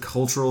if it's a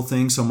cultural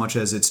thing so much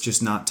as it's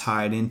just not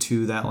tied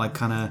into that like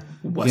kind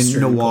of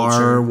Western noir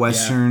culture,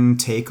 Western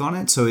take on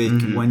it. So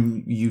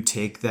when you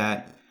take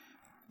that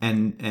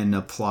and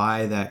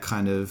apply that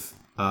kind of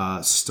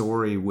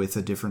story with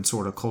a different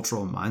sort of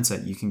cultural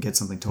mindset, you can get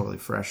something totally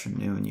fresh and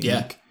new and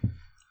unique.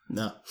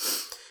 No,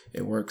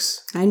 it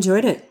works. I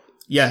enjoyed it.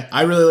 Yeah,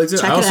 I really liked it.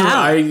 Check I also, it out.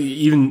 I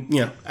even,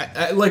 you know,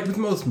 I like with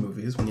most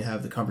movies when you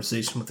have the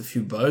conversation with a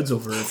few buds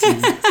over a few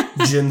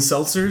gin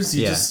seltzers,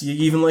 you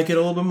even like it a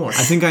little bit more. I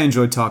think I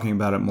enjoyed talking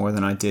about it more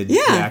than I did the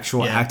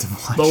actual act of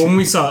watching. But when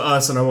we saw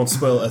Us, and I won't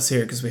spoil Us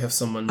here because we have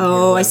someone. here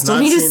Oh, who I has still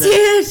not need to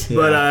seen see it.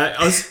 But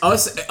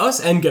Us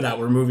and Get Out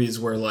were movies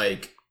where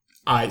like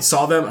I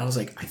saw them and I was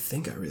like, I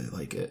think I really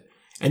like it.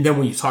 And then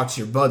when you talk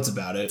to your buds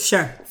about it,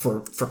 Sure.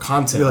 for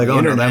content, You're like,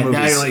 on the oh, no, that internet, now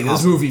movie's you're like,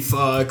 this movie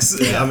fucks.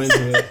 Yeah, I'm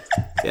into it.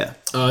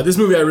 yeah. This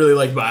movie I really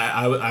like, but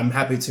I'm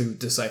happy to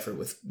decipher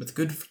with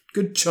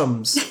good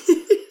chums.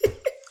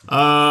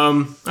 All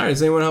right,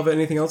 does anyone have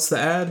anything else to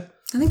add?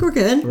 I think we're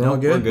good. We're all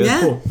good? good. Yeah.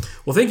 Cool.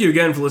 Well, thank you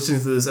again for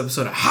listening to this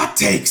episode of Hot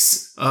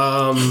Takes,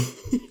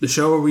 the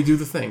show where we do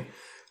the thing.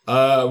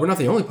 We're not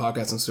the only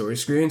podcast on Story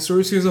Screen.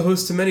 Story Screen is a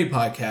host to many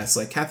podcasts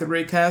like Catherine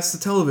Raycast, the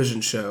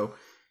television show,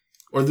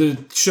 or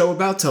the show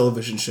about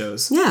television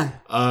shows. Yeah.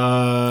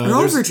 And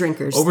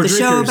Overdrinkers, the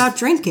show about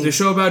drinking. The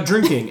show about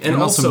drinking, and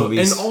also also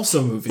movies. and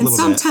also movies. And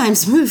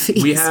sometimes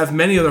movies. We have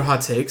many other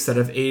hot takes that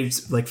have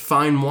aged like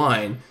fine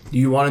wine. Do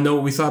you want to know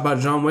what we thought about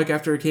John Wick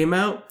after it came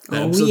out?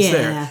 That episode's yeah.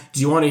 there.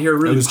 Do you want to hear a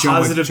really was John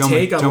Wick- positive John Wick-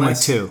 take on John Wick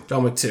last- 2.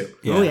 John Wick 2.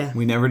 Yeah. Oh, yeah.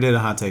 We never did a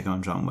hot take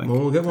on John Wick. Well,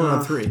 we'll get one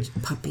on 3.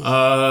 Puppy.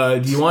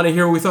 Do you want to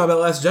hear what we thought about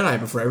Last Jedi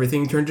before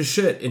everything turned to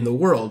shit in the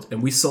world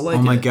and we still like it?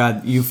 Oh my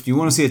god, you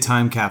want to see a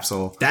time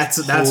capsule?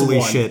 That's Holy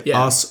one. shit!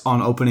 Yeah. Us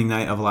on opening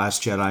night of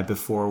Last Jedi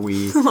before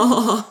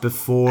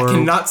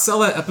Cannot sell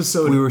that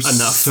episode we were enough.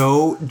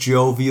 so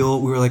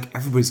jovial. We were like,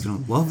 everybody's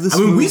gonna love this I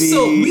mean,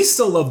 movie. we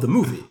still love the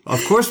movie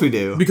of course we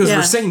do. because Yeah.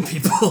 we're sane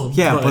people.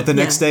 Yeah, but the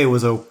next day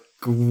was a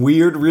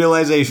weird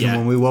realization Yeah.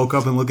 when we woke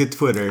up and looked at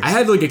Twitter. I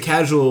had like a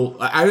casual.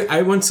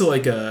 I went to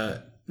like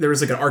there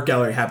was like an art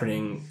gallery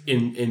happening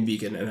in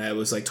Beacon, and I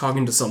was like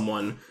talking to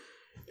someone,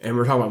 and we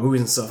were talking about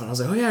movies and stuff, and I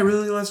was like, oh yeah, I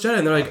really like Last Jedi.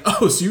 And they're like,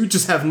 oh, so you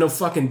just have no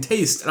fucking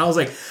taste. And I was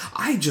like,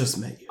 I just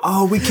met you.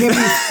 Oh, we can't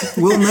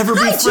be. We'll never be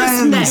just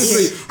met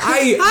friends. you.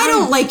 I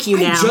don't like you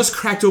now. I just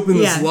cracked open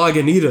this Yeah.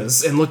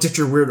 Lagunitas and looked at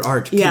your weird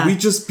art. Can Yeah. we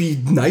just be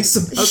nice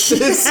about this?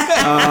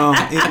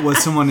 It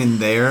was someone in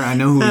there. I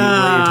know what you're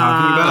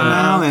talking about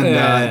now, and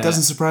Yeah. it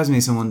doesn't surprise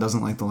me someone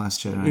doesn't like The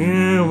Last Jedi.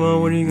 Yeah,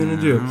 well, what are you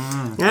gonna do?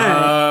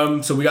 right.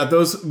 So we got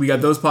those. We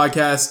got those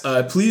podcasts.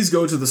 Please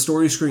go to the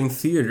Story Screen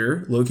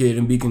Theater, located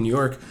in Beacon, New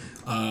York.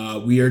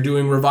 We are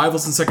doing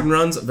revivals and second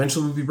runs.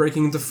 Eventually, we'll be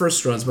breaking into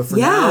first runs. But for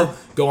now,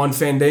 go on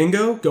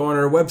Fandango, go on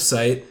our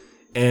website,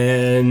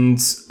 and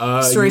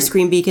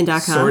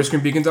StoryScreenBeacon.com.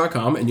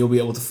 StoryScreenBeacon.com, and you'll be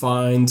able to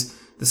find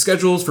the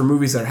schedules for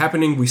movies that are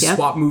happening. We Yep.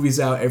 swap movies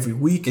out every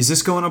week. Is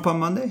this going up on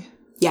Monday?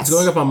 Yes. It's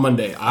going up on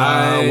Monday.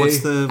 What's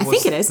the? I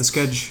think it is. the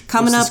sketch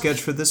Coming what's up- the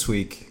sketch for this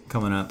week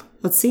coming up.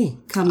 Let's see.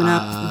 Coming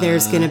up,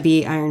 there's going to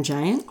be Iron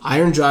Giant.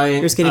 Iron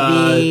Giant. There's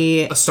gonna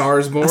be A Star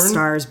Is Born. A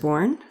Star Is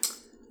Born.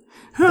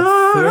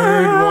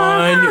 Third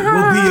one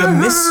will be a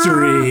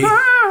mystery.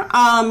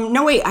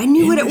 No, wait. I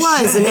knew what it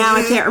was, and now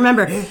I can't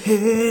remember.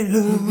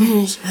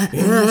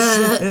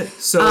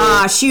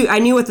 So, Shoot. I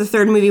knew what the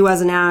third movie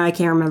was, and now I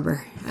can't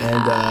remember. and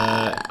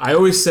I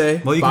always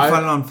say, Well, you can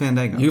find it on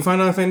Fandango. You can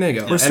find it on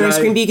Fandango. Or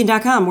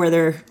StoryScreenBeacon.com, where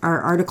there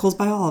are articles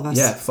by all of us.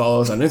 Yeah,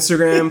 follow us on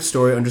Instagram,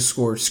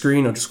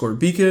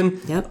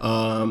 story_screen_beacon. Yep.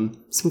 Some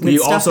good We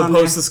stuff also on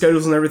post there. the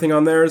schedules and everything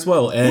on there as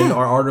well, and Yeah.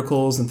 our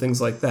articles and things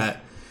like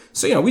that.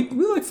 So, we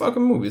like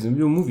fucking movies and we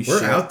do movie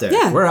shit. We're out there.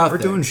 Yeah. We're out We're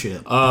there. doing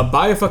shit.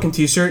 Buy a fucking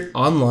t-shirt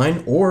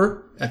online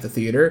or at the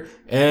theater,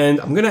 and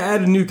I'm gonna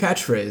add a new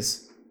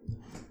catchphrase.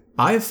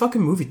 Buy a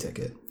fucking movie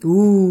ticket.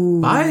 Ooh.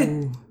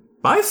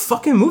 Buy a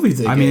fucking movie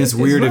ticket. I mean, it's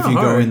weird if not you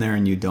go hard. in there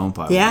and you don't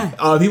buy one. Yeah.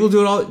 People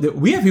do it all.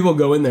 We have people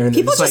go in there and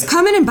People they're just like,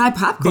 come in and buy They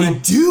popcorn.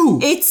 do.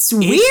 It's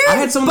weird. I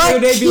had someone the but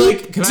other day be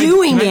keep like, "Can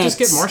doing I it. just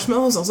get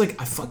marshmallows?" I was like,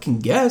 "I fucking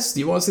guess. Do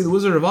you want to see the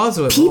Wizard of Oz?"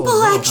 Like, People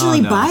oh, no.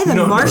 actually no. buy the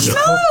No, no, no.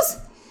 marshmallows?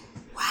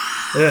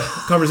 Yeah,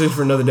 conversation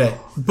for another day.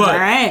 But All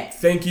right.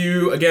 thank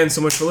you again so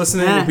much for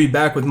listening. Yeah. We'll be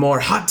back with more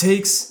hot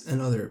takes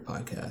and other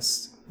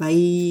podcasts. Bye.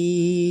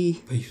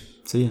 Peace.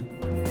 See ya.